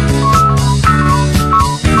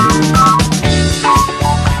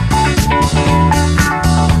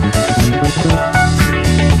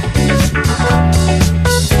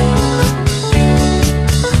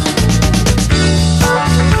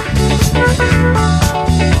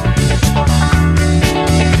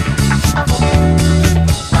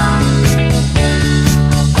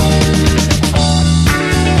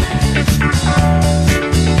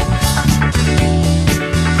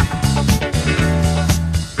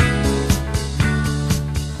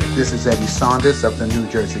 This is Eddie Saunders of the New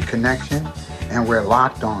Jersey Connection, and we're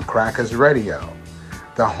locked on Crackers Radio,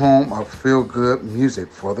 the home of feel-good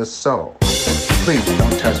music for the soul. Please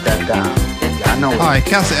don't touch that dial. Yeah, I know. Hi,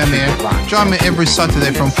 Cass M here. Join me every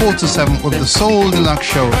Saturday from 4 to 7 with the Soul Deluxe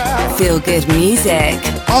Show. Feel good music.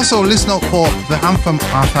 Also, listen up for the Anthem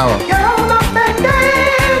Half Hour. Get on up and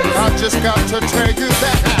dance. I just got to tell you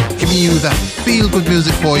that. Giving you that feel good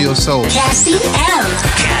music for your soul. Cassie M.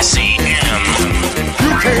 Cassie M.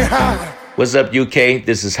 UK high. What's up, UK?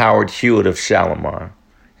 This is Howard Hewitt of Shalimar,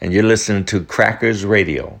 and you're listening to Crackers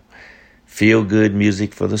Radio. Feel good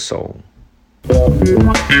music for the soul.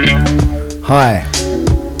 Hi,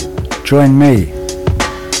 join me,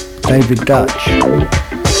 David Dutch,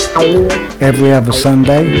 every other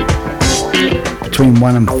Sunday between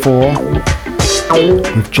 1 and 4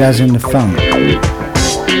 with Jazz in the Funk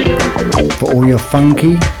for all your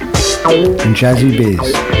funky and jazzy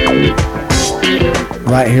biz.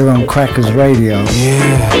 Right here on Crackers Radio.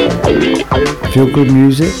 Yeah. Feel good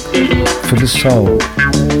music for the soul.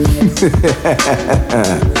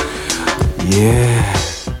 Yeah.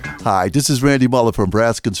 Hi, this is Randy Muller from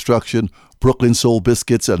Brass Construction, Brooklyn Soul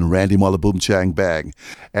Biscuits, and Randy Muller Boom Chang Bang.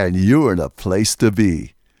 And you're in a place to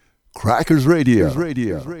be. Crackers Radio.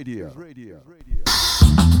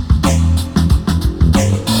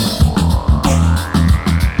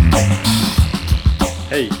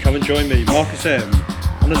 Hey, come and join me, Marcus M,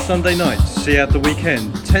 on a Sunday night, see out the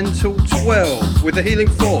weekend, 10 till 12, with the Healing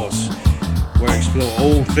Force, where I explore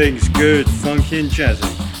all things good, funky and jazzy,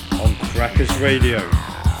 on Crackers Radio.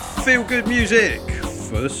 Feel good music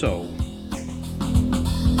for the soul.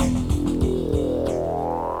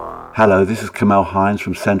 Hello, this is Kamal Hines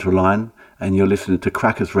from Central Line, and you're listening to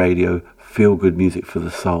Crackers Radio, Feel Good Music for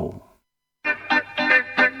the Soul.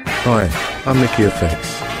 Hi, I'm Mickey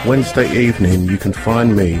Effects. Wednesday evening you can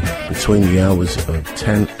find me between the hours of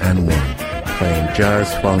 10 and 1 playing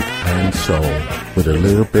jazz, funk and soul with a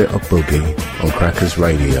little bit of boogie on Crackers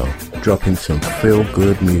Radio, dropping some feel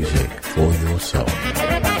good music for your soul.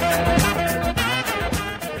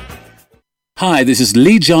 Hi, this is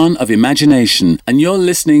Lee John of Imagination and you're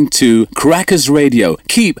listening to Crackers Radio.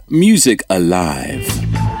 Keep music alive.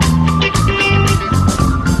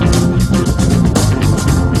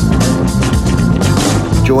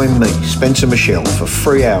 Join me, Spencer Michelle, for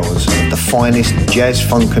 3 hours of the finest jazz,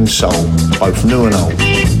 funk and soul, both new and old,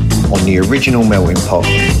 on the original Melting Pot,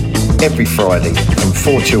 every Friday from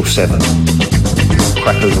 4 till 7.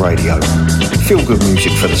 Crackers Radio. Feel good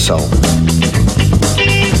music for the soul.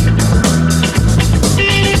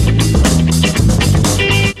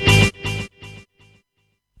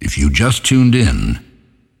 If you just tuned in,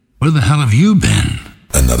 where the hell have you been?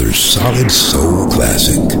 Another solid soul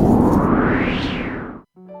classic.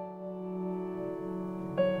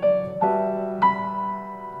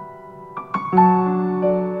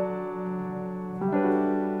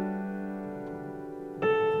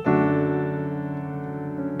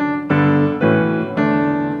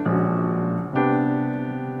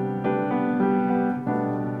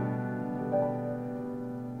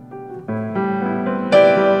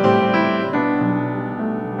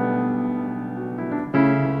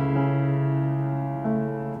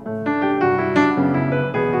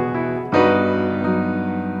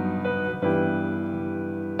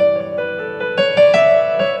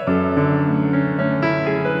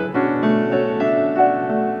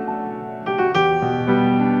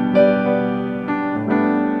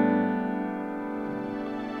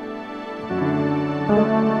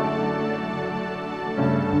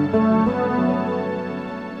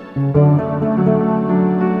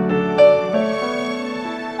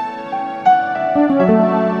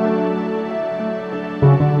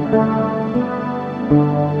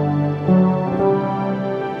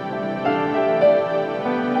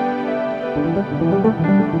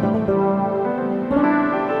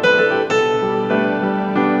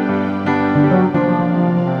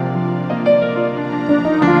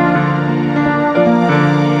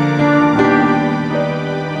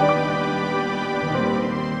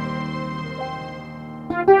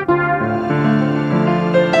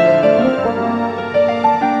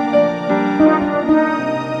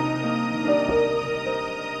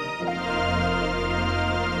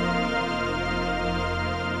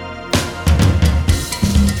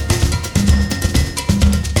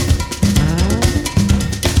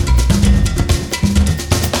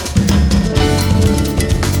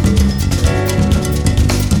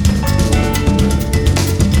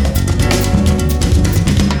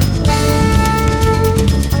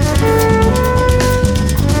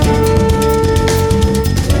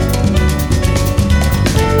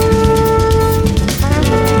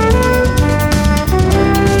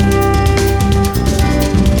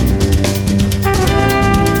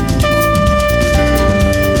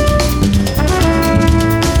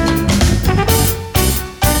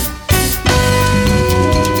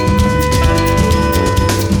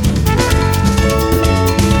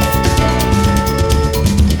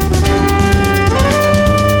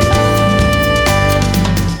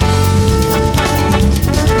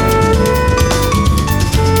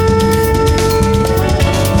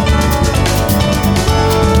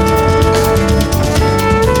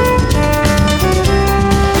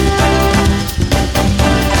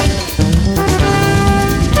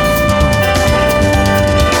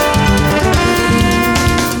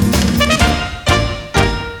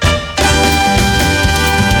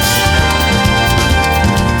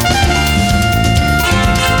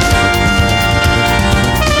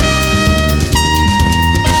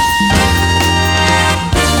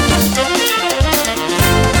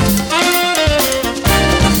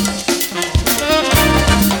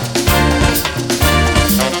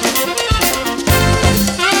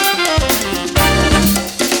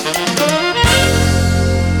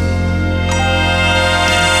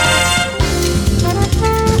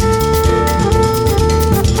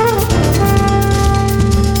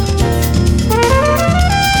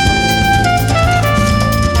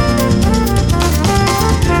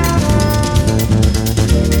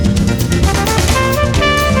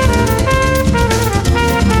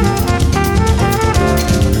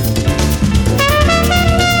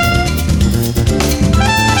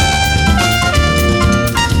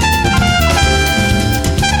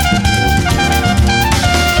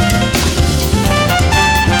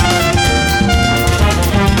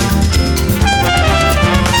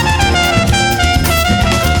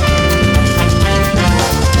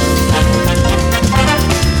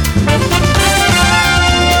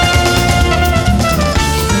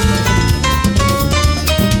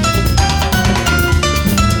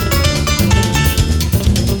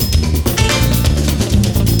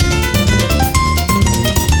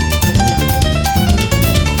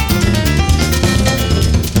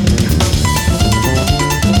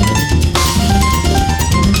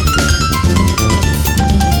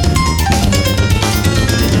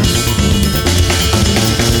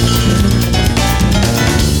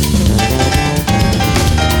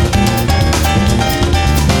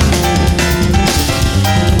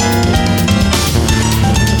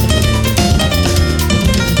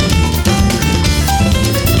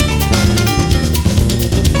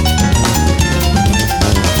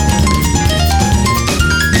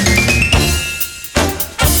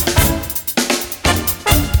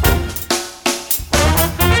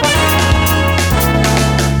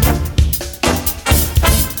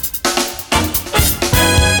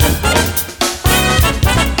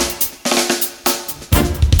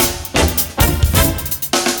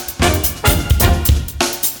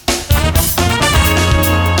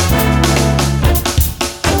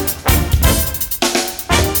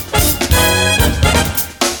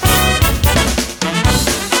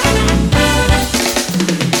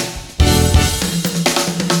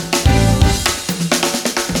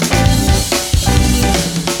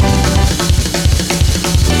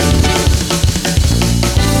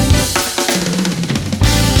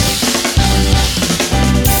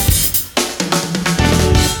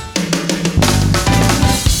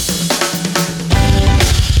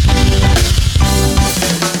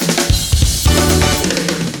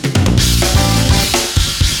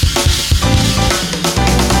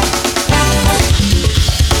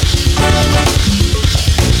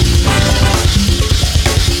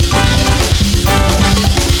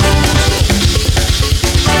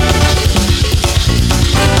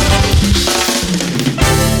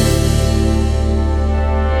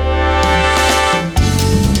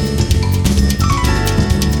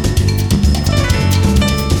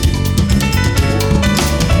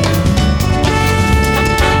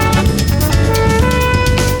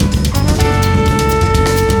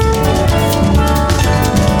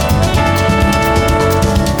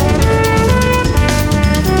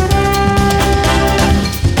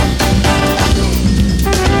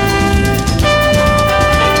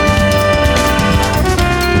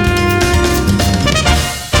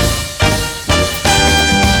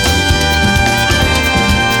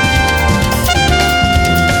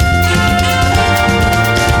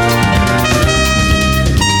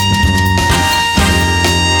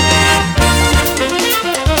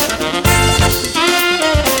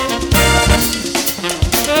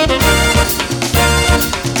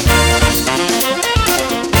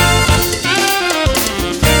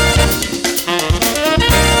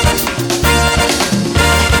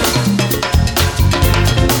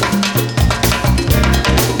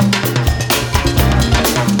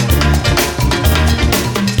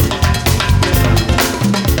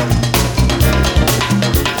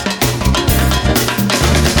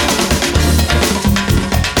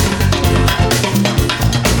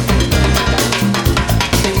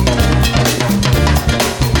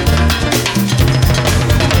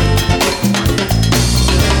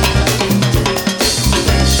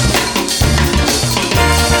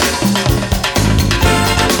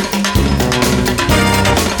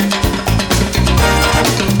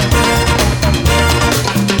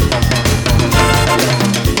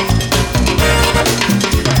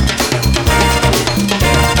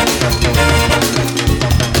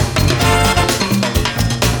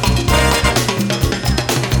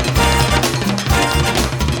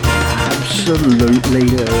 absolutely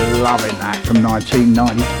loving that from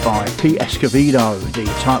 1995. Pete Escovedo, the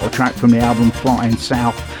title track from the album Flying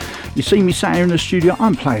South. You see me sat here in the studio,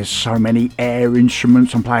 I'm playing so many air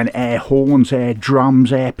instruments. I'm playing air horns, air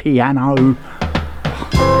drums, air piano.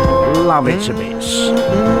 Love it to bits.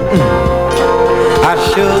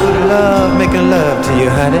 I sure love making love to you,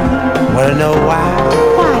 honey. Wanna know why?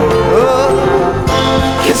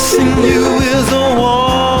 Oh, kissing you is a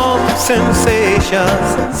warm sensation,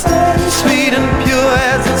 sweet and pure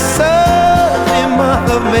as the sun in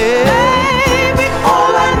Mother May. Baby,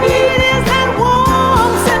 all I need is that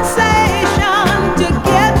warm sensation to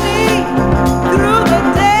get me through the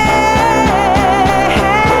day.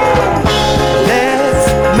 Let's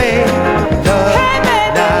make love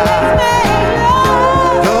now.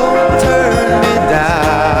 Don't turn me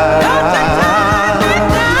down.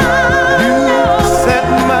 You set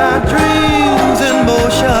my dreams in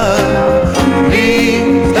motion.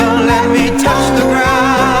 Please don't let me touch the ground.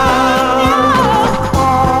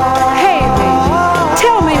 Hey, baby,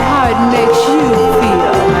 tell me how it makes you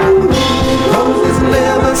feel. Roses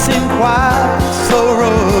never seem quite so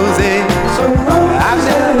rosy. I've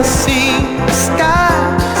never seen the sky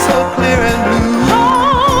so clear and blue.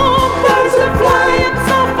 Birds are flying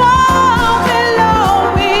so far below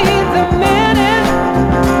me the minute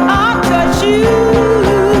I touch you.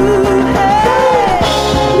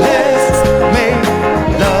 Let's make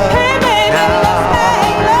love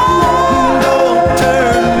now. Don't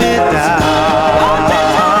turn me down.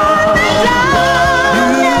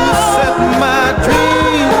 You set my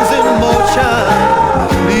dreams in motion.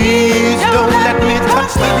 Please don't let me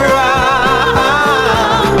touch the ground.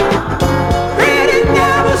 Pretty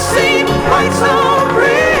never seemed quite so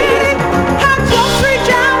pretty. I just reach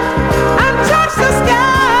out and touch the sky.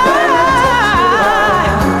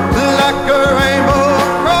 Like a rainbow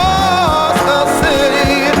across the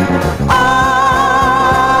city.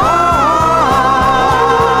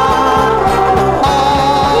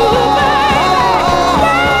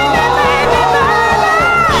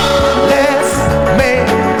 Let's make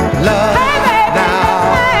love now.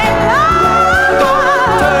 Don't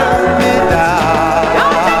turn me down.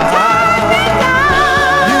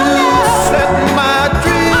 You set my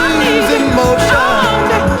dreams in motion.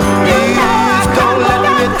 Please don't let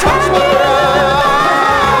me touch the ground.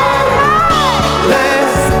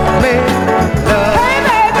 Let's make love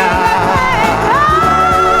now.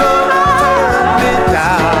 Don't turn me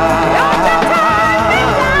down.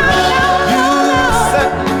 You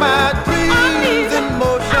set my dreams in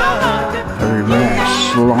motion. Very rare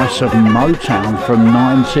slice of Motown from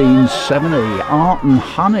 1970. Art and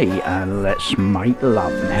Honey, and Let's Make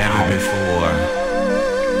Love Now. Never before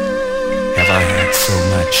have I had so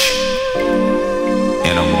much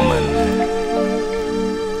in a woman,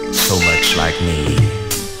 so much like me.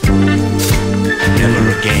 Never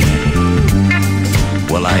again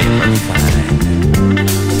will I ever find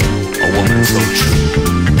a woman so true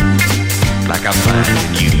like I find in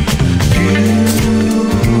you.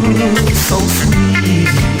 You so sweet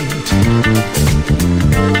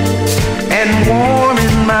and warm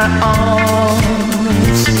in my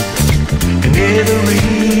arms, and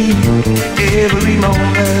every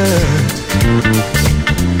moment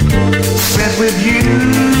spent with you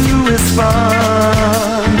is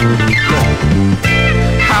fun.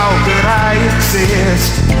 How could I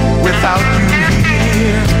exist without you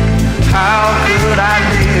here? How could I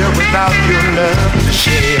live without your love to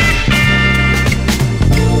share?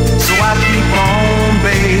 So I keep on,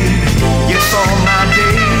 babe, yes, all my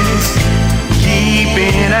days,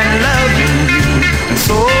 keeping and loving you in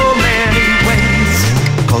so many ways.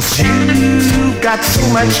 'Cause you got so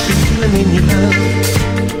much feeling in your love,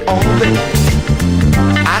 oh babe,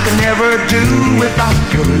 I can never do without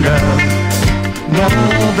your love. No,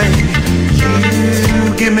 baby, you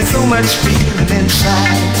give me so much feeling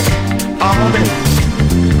inside, oh baby,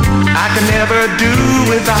 I can never do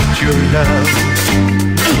without your love.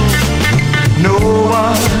 No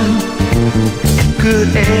one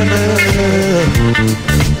could ever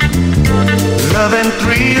love and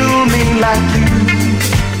thrill me like you.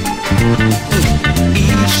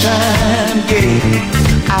 Each time,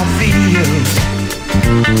 yeah, I feel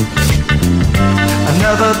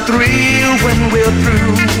another thrill when we're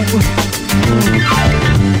through.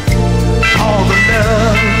 All the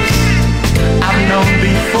love I've known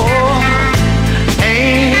before,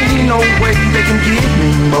 ain't no way they can give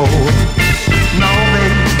me more. No,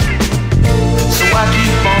 babe. So I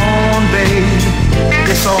keep on, babe.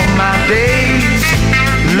 It's all my days,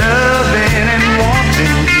 loving and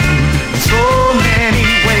wanting you in so many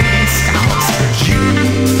ways. 'Cause you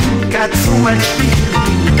got so much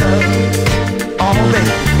feeling, love, oh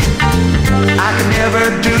babe. I can never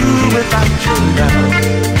do without your love.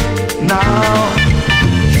 Now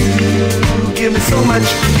you give me so much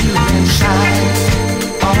feeling inside.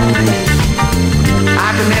 Oh, I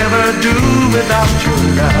can never do without your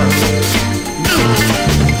love.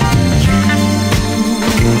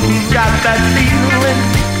 You got that feeling.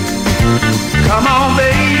 Come on,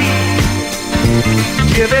 baby,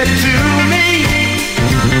 give it to me.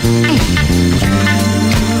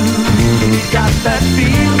 You got that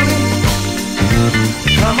feeling.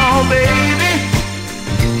 Come on, baby,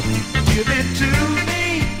 give it to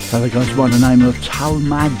me. So the guy's by the name of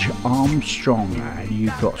Talmadge Armstrong, and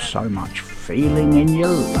you've got so much feeling in your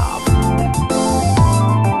love.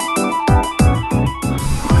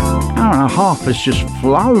 Hour and a half has just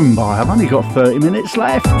flown by. I've only got 30 minutes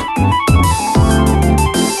left.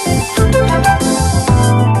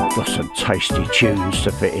 Got some tasty tunes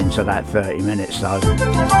to fit into that 30 minutes though.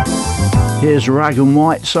 Here's Rag and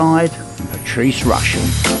Whiteside and Patrice Rushen.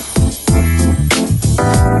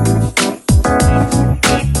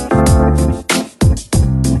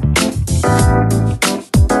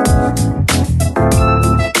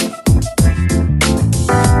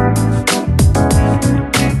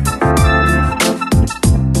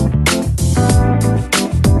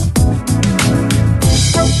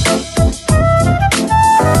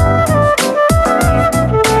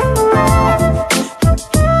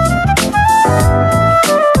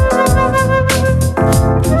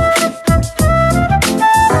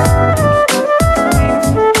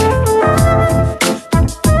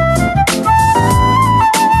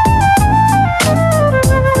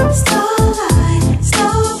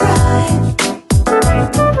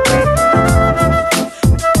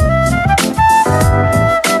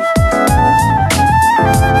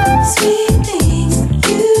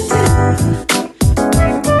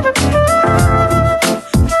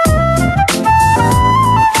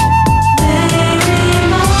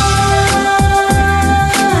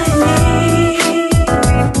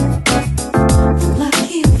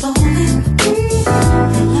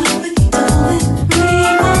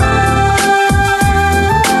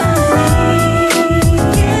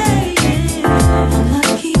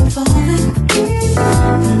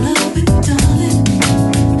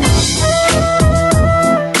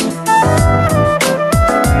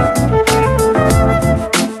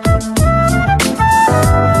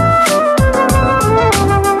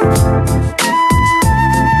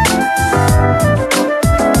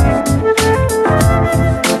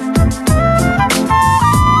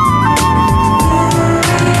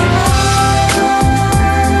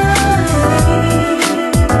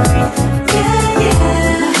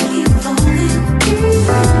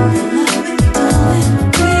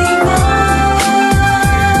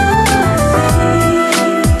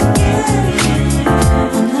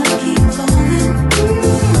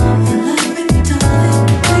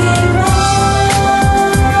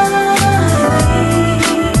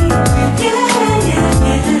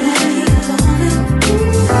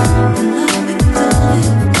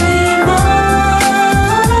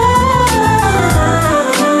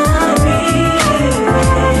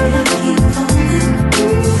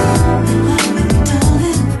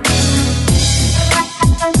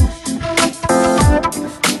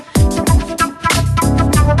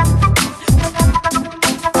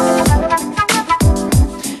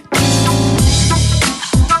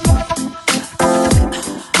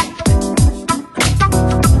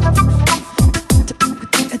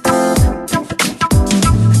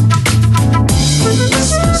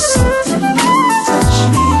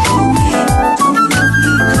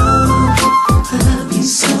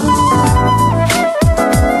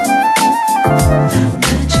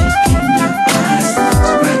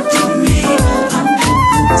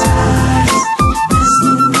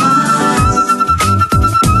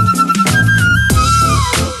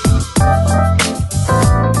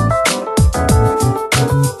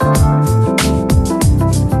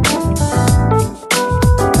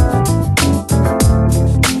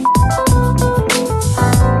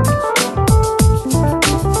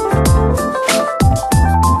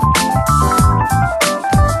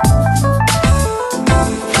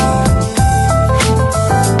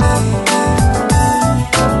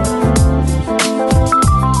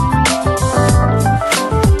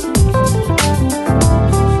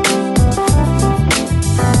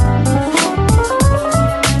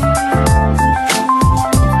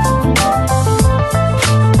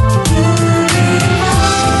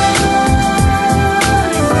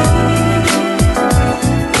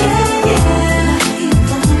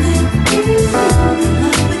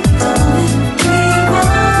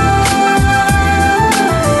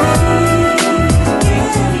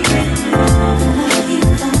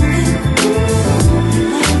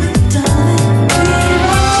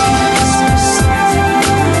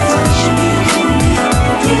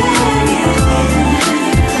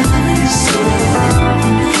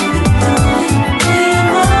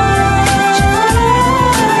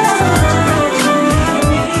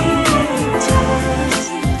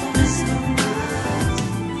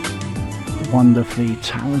 wonderfully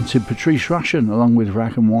talented Patrice Rushen along with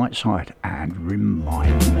Rag and Whiteside and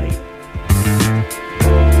Remind Me.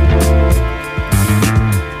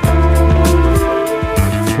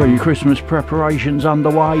 Got your Christmas preparations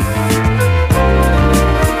underway?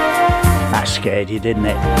 That scared you, didn't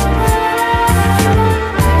it?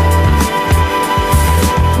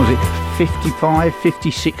 Was it 55,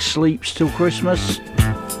 56 sleeps till Christmas?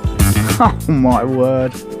 Oh my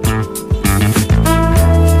word.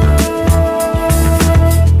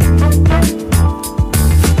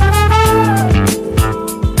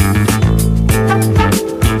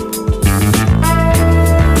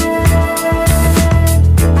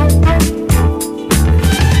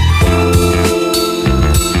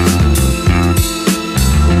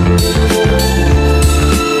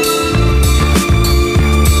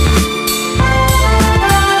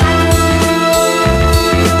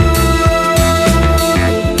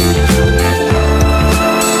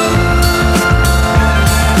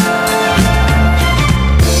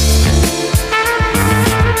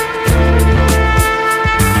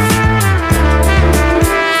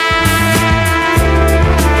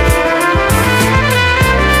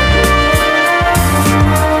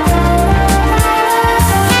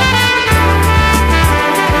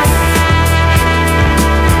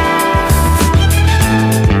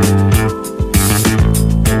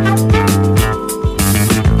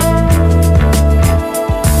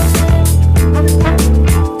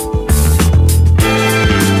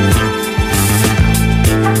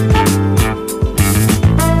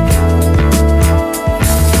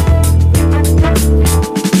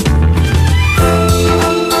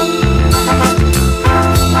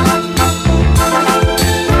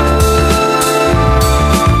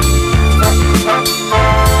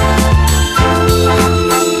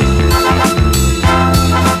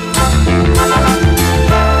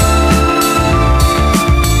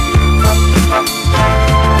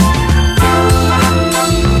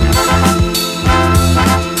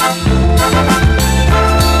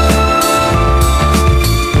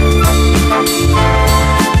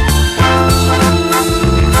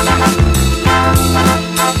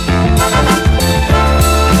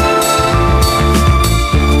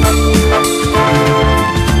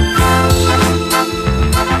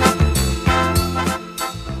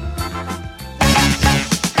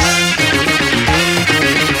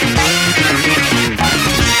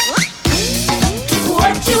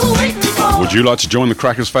 Would you like to join the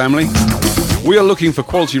Crackers family? We are looking for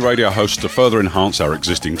quality radio hosts to further enhance our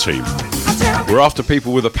existing team. We're after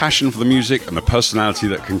people with a passion for the music and a personality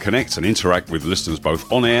that can connect and interact with listeners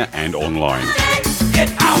both on air and online.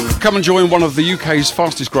 Come and join one of the UK's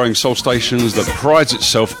fastest growing soul stations that prides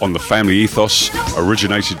itself on the family ethos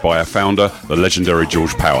originated by our founder, the legendary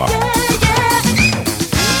George Power.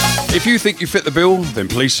 If you think you fit the bill, then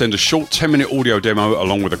please send a short 10-minute audio demo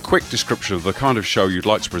along with a quick description of the kind of show you'd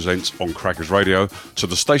like to present on Crackers Radio to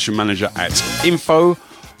the station manager at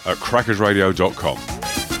info@crackersradio.com.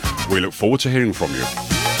 We look forward to hearing from you.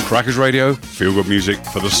 Crackers Radio, feel good music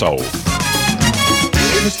for the soul.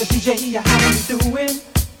 Hey, Mr. DJ, how you doing?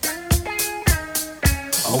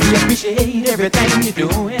 Oh, we appreciate everything you're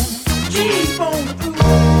doing. Keep on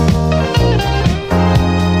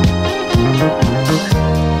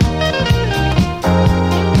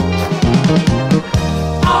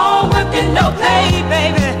all work and no play,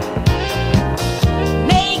 baby,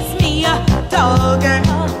 makes me a dog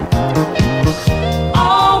girl.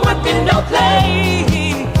 All work and no play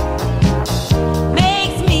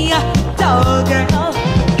makes me a dog girl.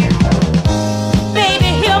 Baby,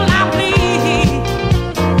 hear my plea.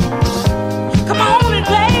 Come on and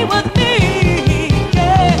play with me.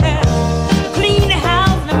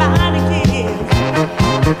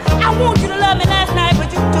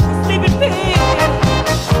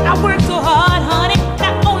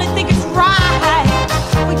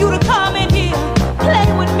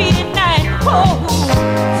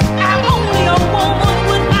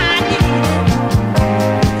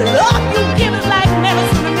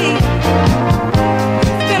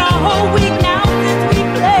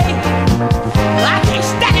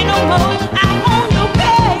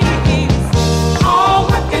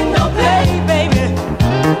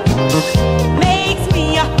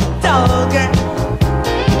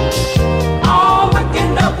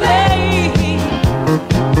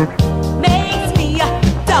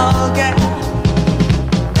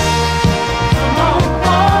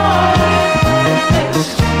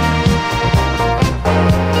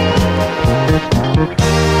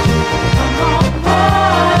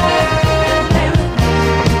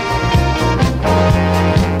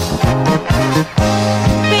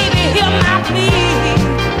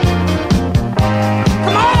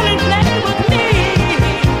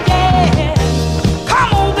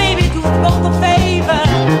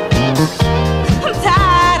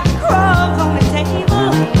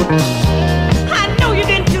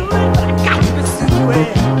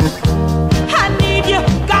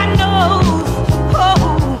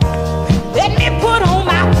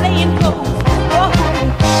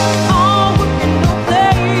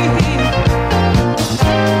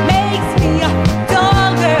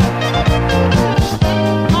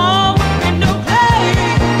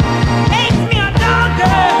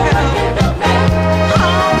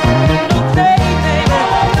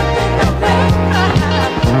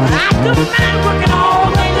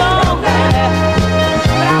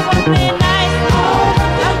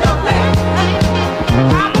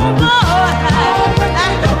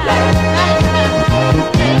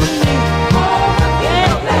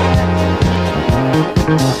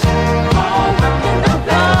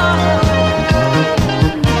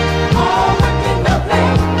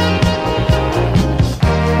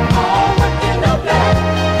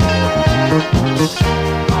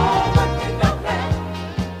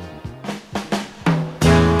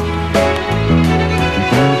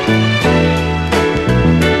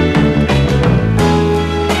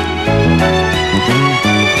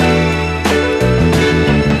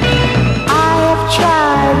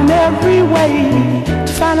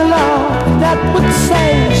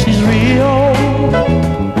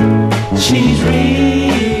 she's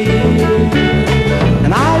real.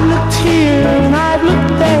 And I've looked here and I've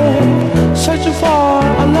looked there, searching for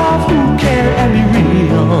a love who care and be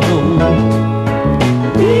real.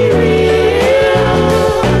 Be real.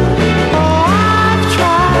 Oh, I've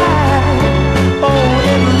tried, oh,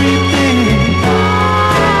 everything.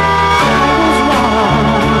 I was wrong,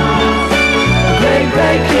 a great,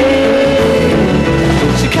 great king.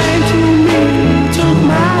 She came to me, took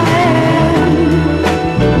my hand,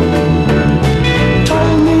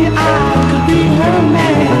 told me I could be her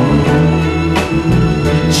man.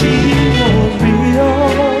 She was real,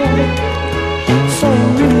 so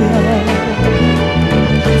real,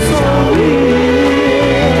 so real,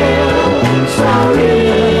 so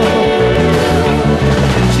real.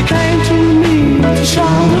 She came to me to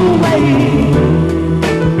show the way,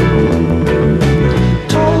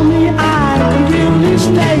 told me I could really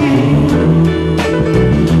stay.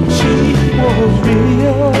 She was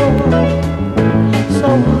real, so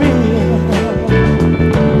real,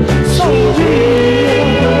 so real,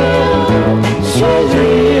 so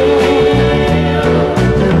real.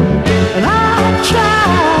 And I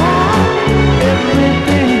tried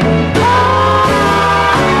everything. I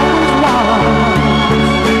was wrong,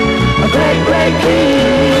 a great, great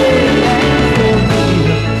king,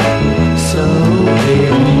 and so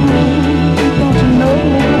real. Don't you know,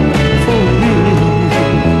 for real,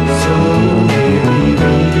 so real.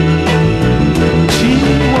 She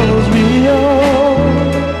was real,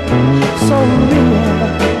 so real,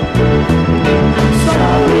 so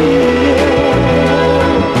real,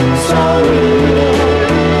 so real.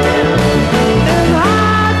 And I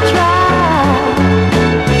tried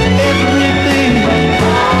everything.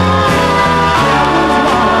 I was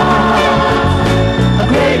wrong, a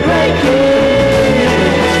great, great king,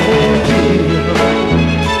 for real.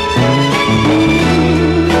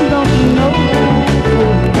 Don't you know,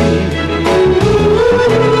 for real.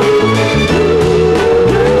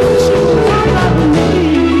 She was all I need.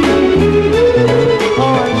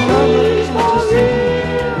 Oh, I love her as much as you,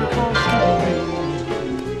 because she's real.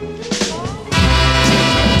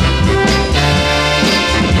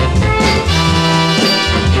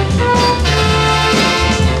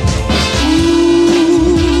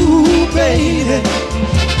 Ooh, baby,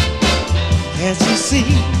 can't you see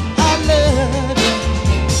I love you?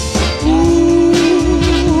 Ooh,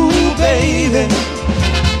 baby,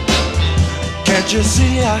 can't you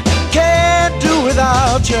see I can't do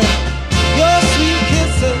without you? Your sweet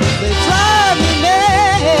kisses, they drive me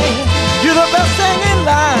mad. You're the best thing in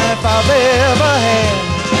life I've ever had.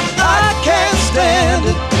 I can't stand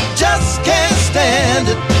it, just can't stand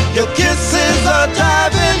it. Your kisses are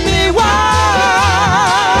driving me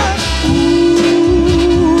wild.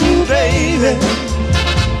 Ooh, baby,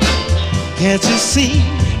 can't you see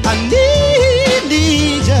I need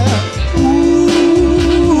you?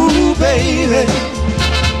 Ooh, baby,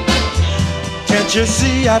 can't you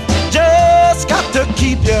see I just got to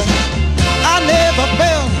keep you? I never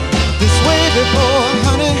felt this way before,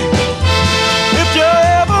 honey. If you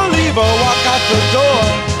ever leave or walk out the door,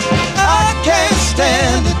 I can't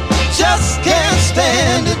stand it, just can't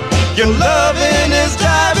stand it. Your loving is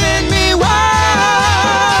driving me wild,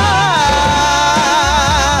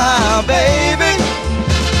 baby.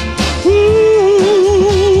 Ooh,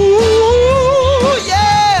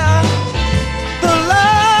 yeah. The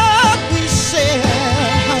love we share,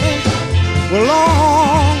 honey, will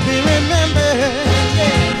long be remembered.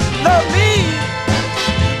 Yeah.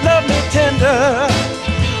 Love me tender.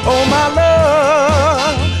 Oh, my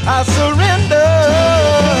love, I surrender.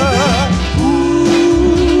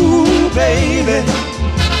 Ooh, baby,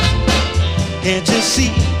 can't you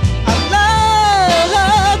see I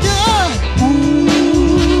love you?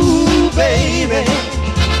 Ooh, baby,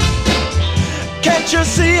 can't you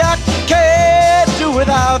see I can't do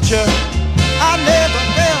without you? I never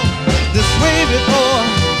felt this way before.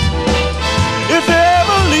 If you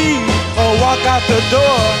ever leave or walk out the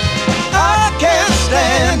door, I can't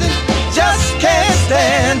stand it, just can't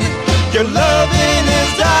stand it. Your loving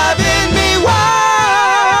is driving me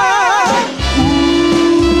wild.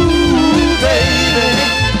 Ooh, baby.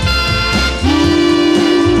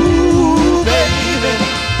 Ooh, baby.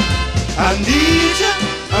 I need you.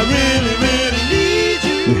 I really, really need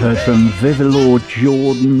you. We heard from Vivilor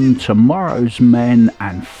Jordan, Tomorrow's Men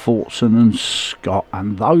and Fortson and Scott,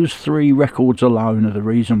 and those three records alone are the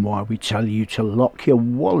reason why we tell you to lock your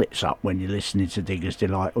wallets up when you're listening to Digger's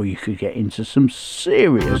Delight, or you could get into some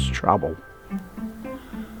serious trouble.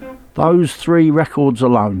 Those three records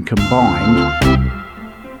alone combined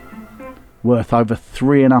worth over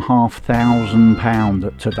 £3,500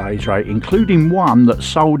 at today's rate, including one that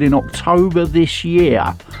sold in October this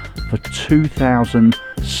year for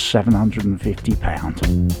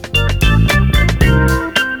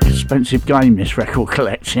 £2,750. Expensive game, this record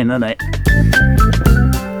collecting, isn't it?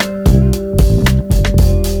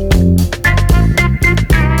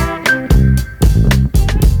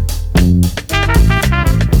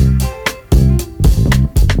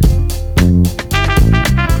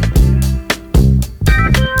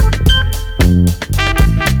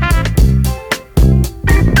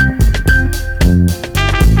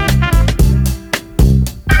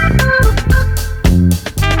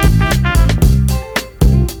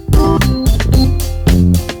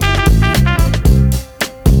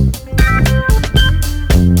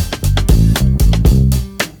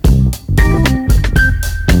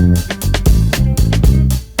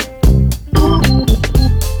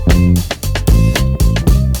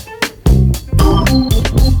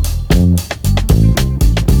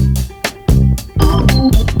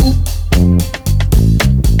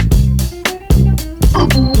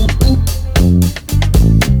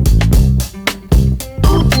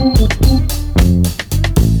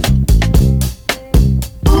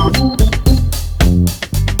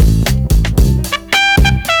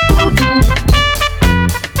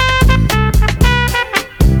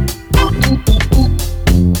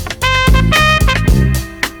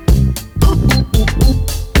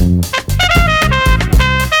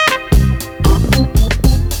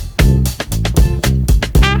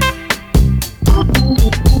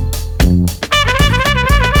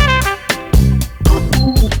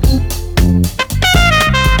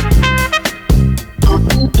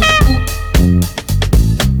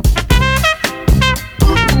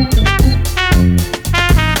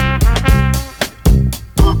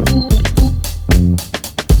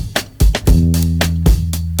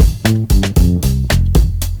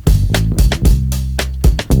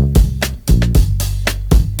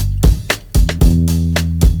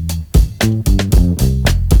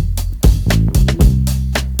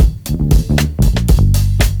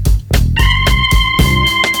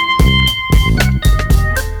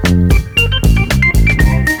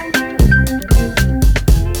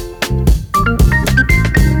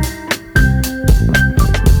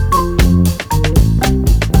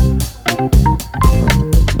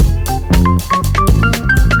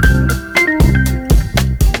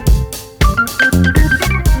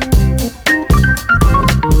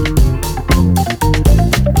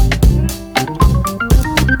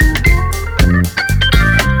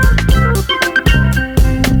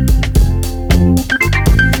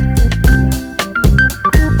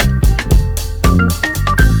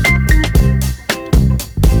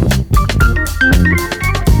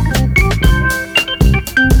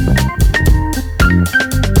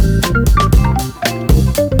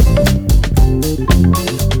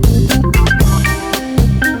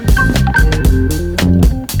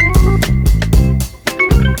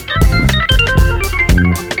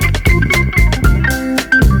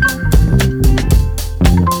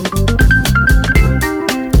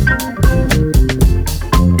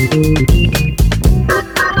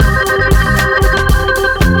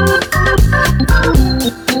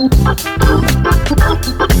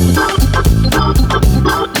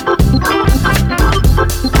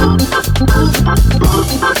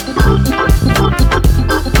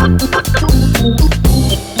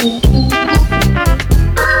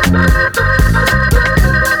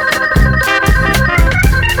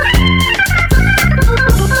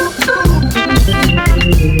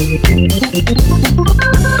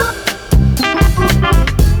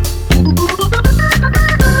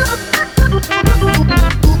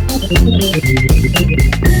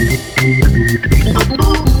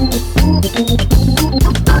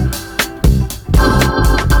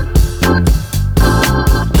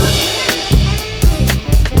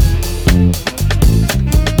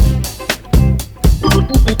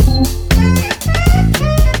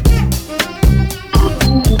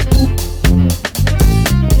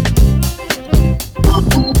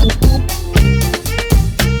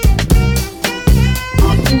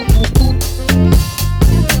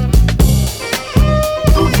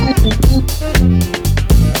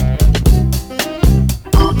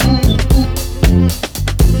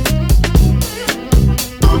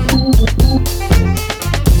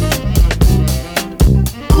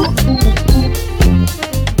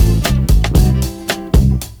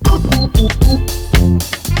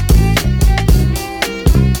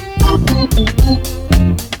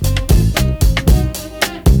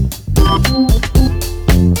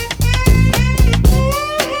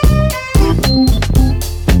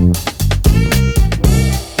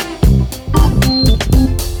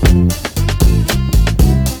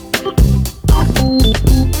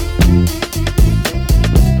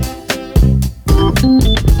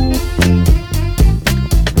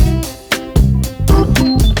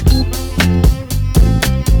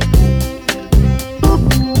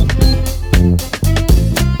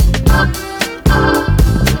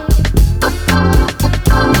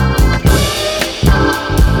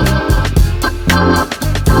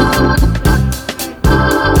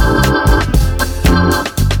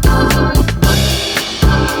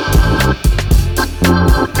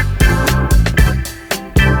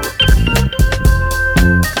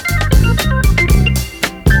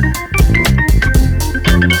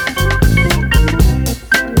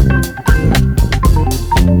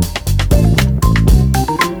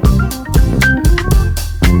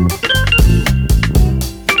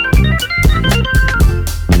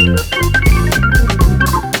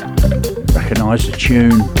 recognised the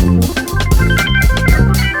tune.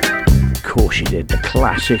 Of course you did, the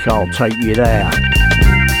classic I'll Take You There.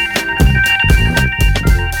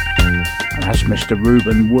 And that's Mr.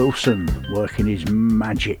 Reuben Wilson working his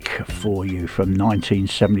magic for you from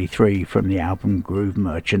 1973 from the album Groove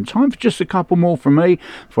Merchant. Time for just a couple more from me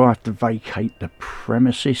before I have to vacate the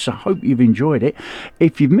premises. I hope you've enjoyed it.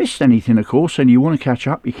 If you've missed anything, of course, and you want to catch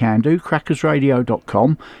up, you can do.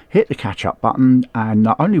 crackersradio.com. Hit the catch up button, and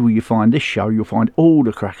not only will you find this show, you'll find all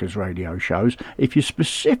the Crackers Radio shows. If you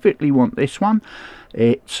specifically want this one,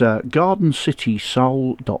 it's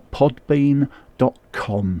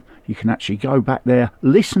gardencitysoul.podbean.com. You can actually go back there,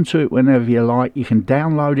 listen to it whenever you like. You can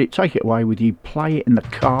download it, take it away with you, play it in the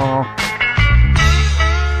car.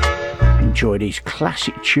 Enjoy these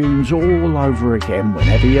classic tunes all over again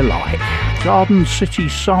whenever you like.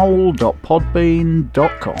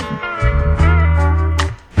 gardencitysoul.podbean.com.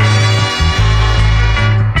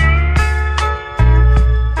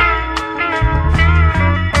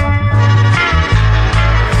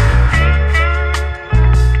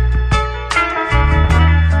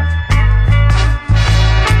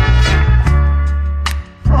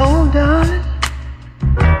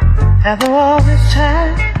 After all this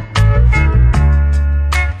time,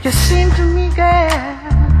 you seem to me, girl,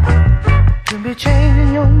 to be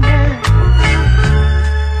changing your mind.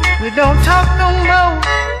 We don't talk no more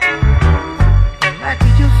like we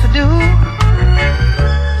used to do.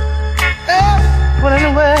 Oh, what in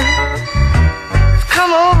the world has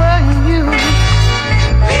come over you?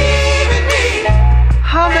 Leaving me,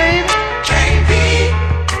 how baby? Can't be.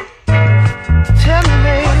 Tell me,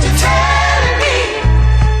 baby. What you telling me?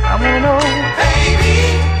 I wanna know,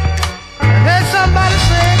 baby. I heard somebody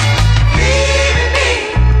say, leaving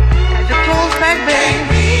me, as you close back,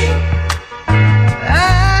 baby.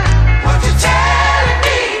 What you telling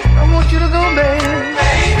me? I want you to go,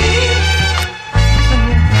 baby. Listen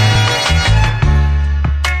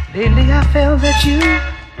here. Lately I felt that you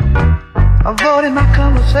avoided my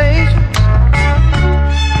conversations.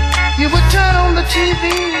 You would turn on the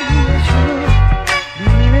TV, yes you would,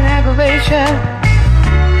 leave in aggravation.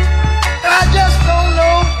 I just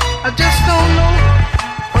don't know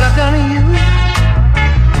what I've done to you.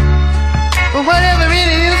 But whatever it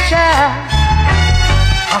is, child,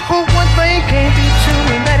 I hope one thing can't be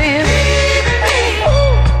true, and that is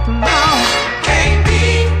no, can't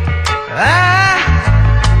be.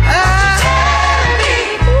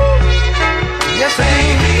 Yes, I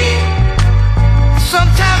do.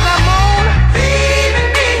 Sometimes I'm on,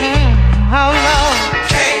 how long?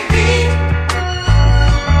 Can't be.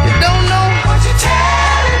 You don't know what you're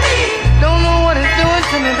telling me. Don't know what it's doing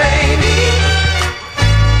to me, baby.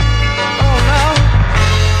 Oh no,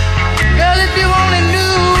 girl, if you only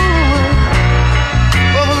knew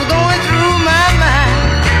what was going through my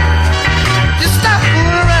mind, just stop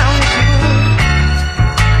fooling around with you.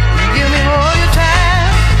 Give me all your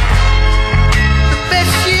time. The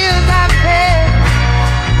best years I've had,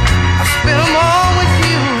 I spent them all with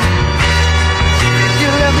you. If you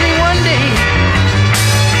left me one day,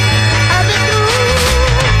 I'd be through.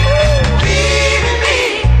 Leaving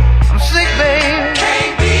me, I'm sick, babe.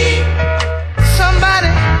 Can't be. Somebody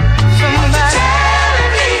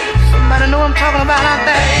know what I'm talking about out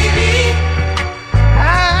there. Baby,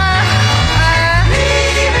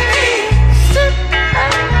 leaving me,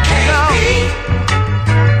 can't be.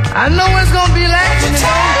 I know it's gonna be like when it's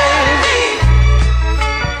on, baby.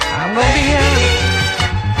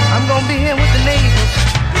 I'm gonna be here with the neighbors.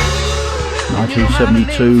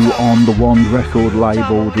 1972 on the Wand record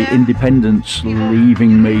label, The Independents,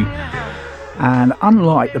 Leaving Me. And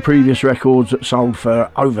unlike the previous records that sold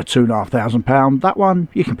for over £2,500, that one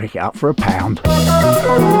you can pick it up for £1.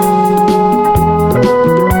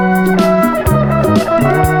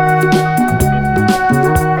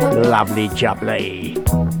 Lovely jubbly.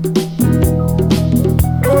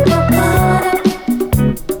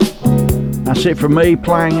 That's it from me,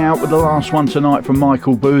 playing out with the last one tonight from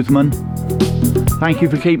Michael Boothman. Thank you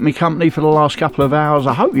for keeping me company for the last couple of hours.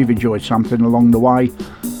 I hope you've enjoyed something along the way.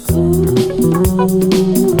 All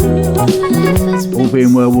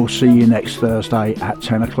being well, we'll see you next Thursday at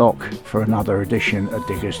 10 o'clock for another edition of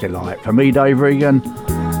Digger's Delight. For me, Dave Regan,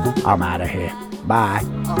 I'm out of here. Bye.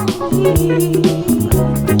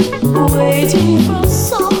 Waiting for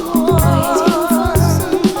someone.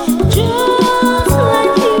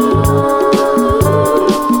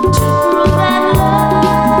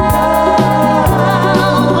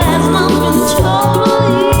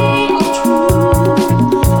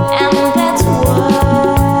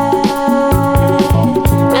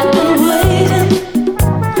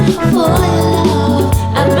 For your love,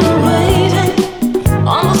 I've been waiting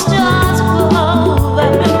on the stars above.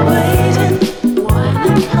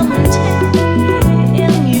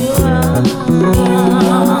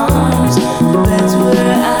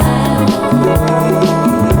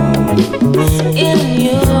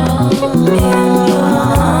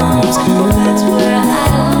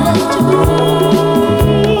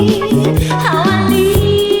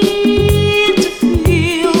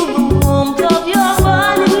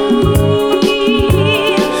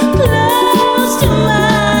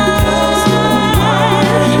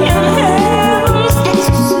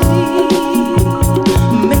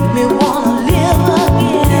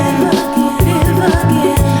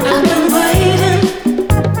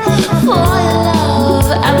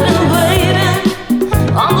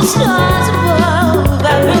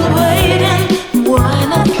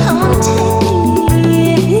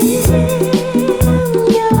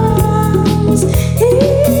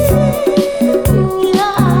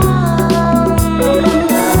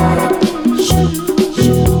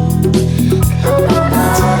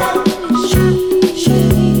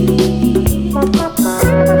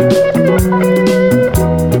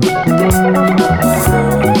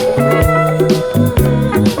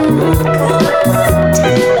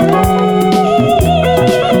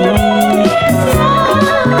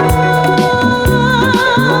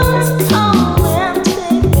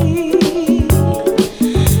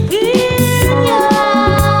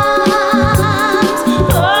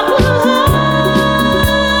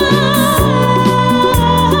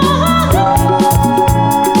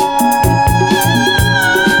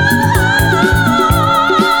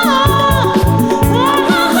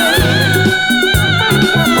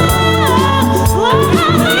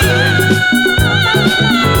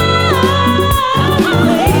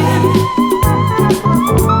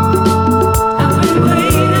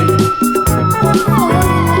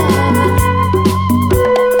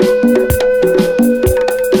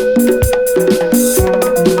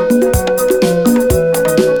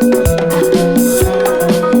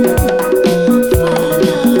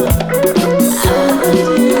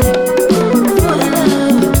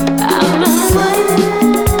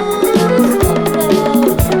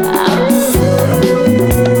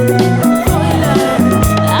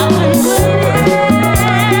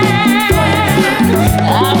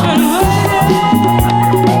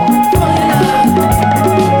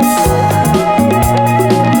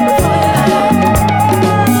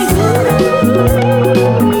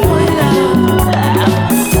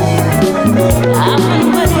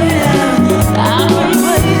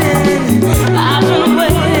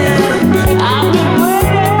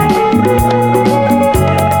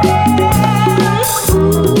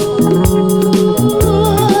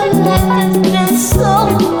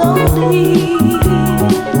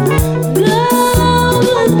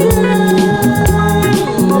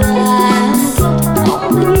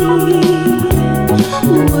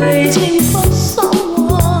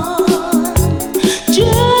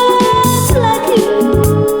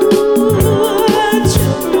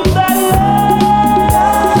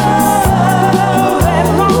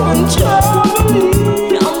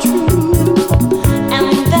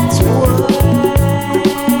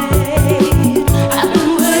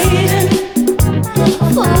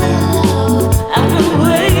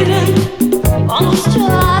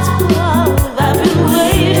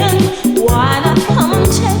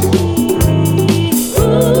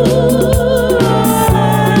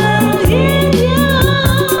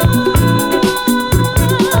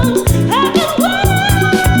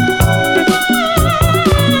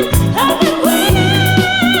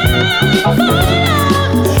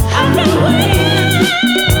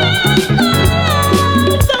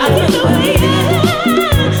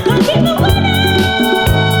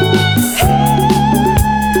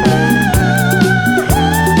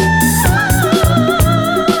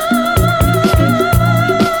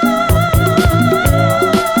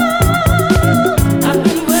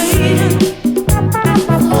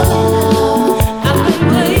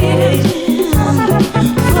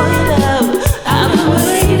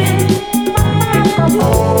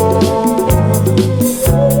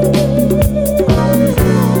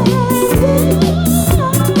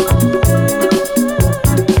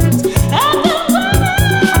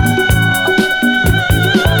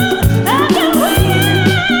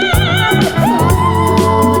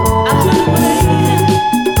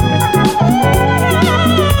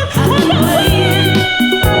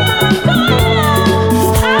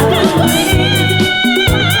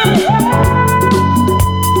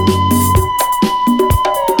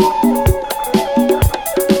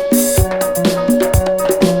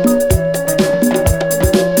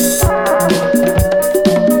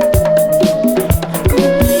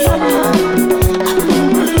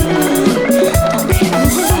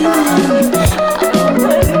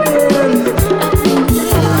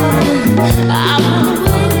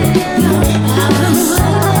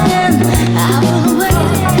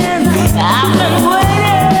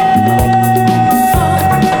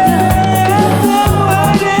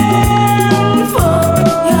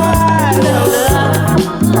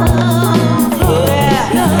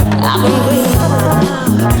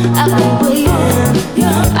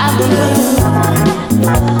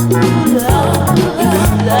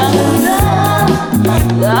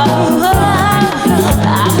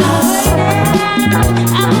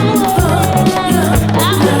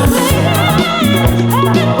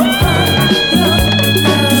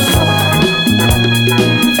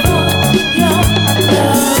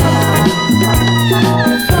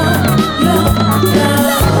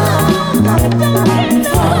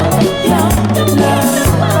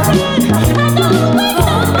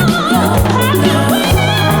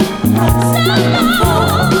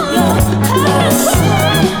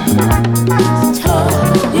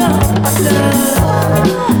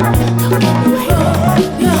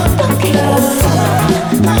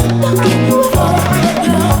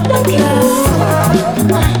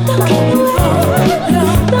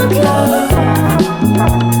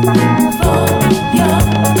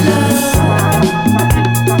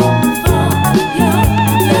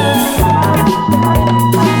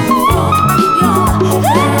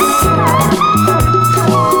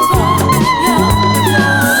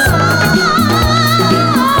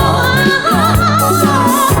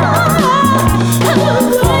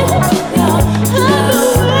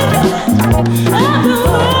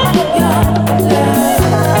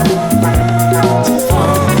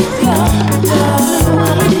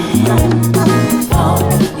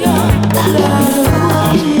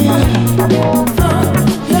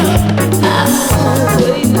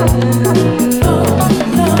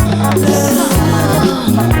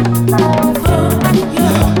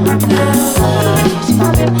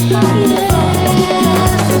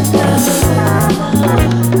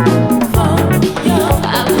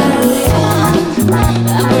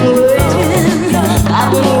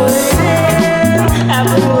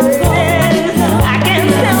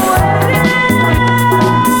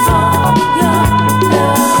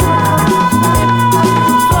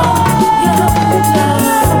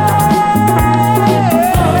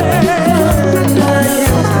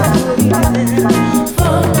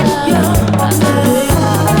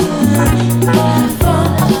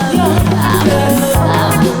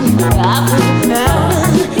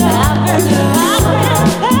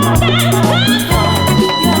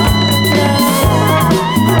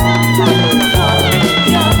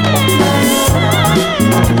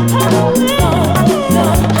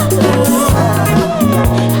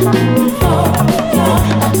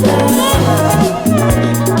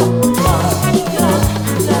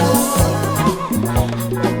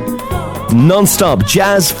 Non-stop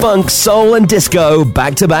jazz, funk, soul and disco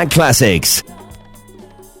back-to-back classics.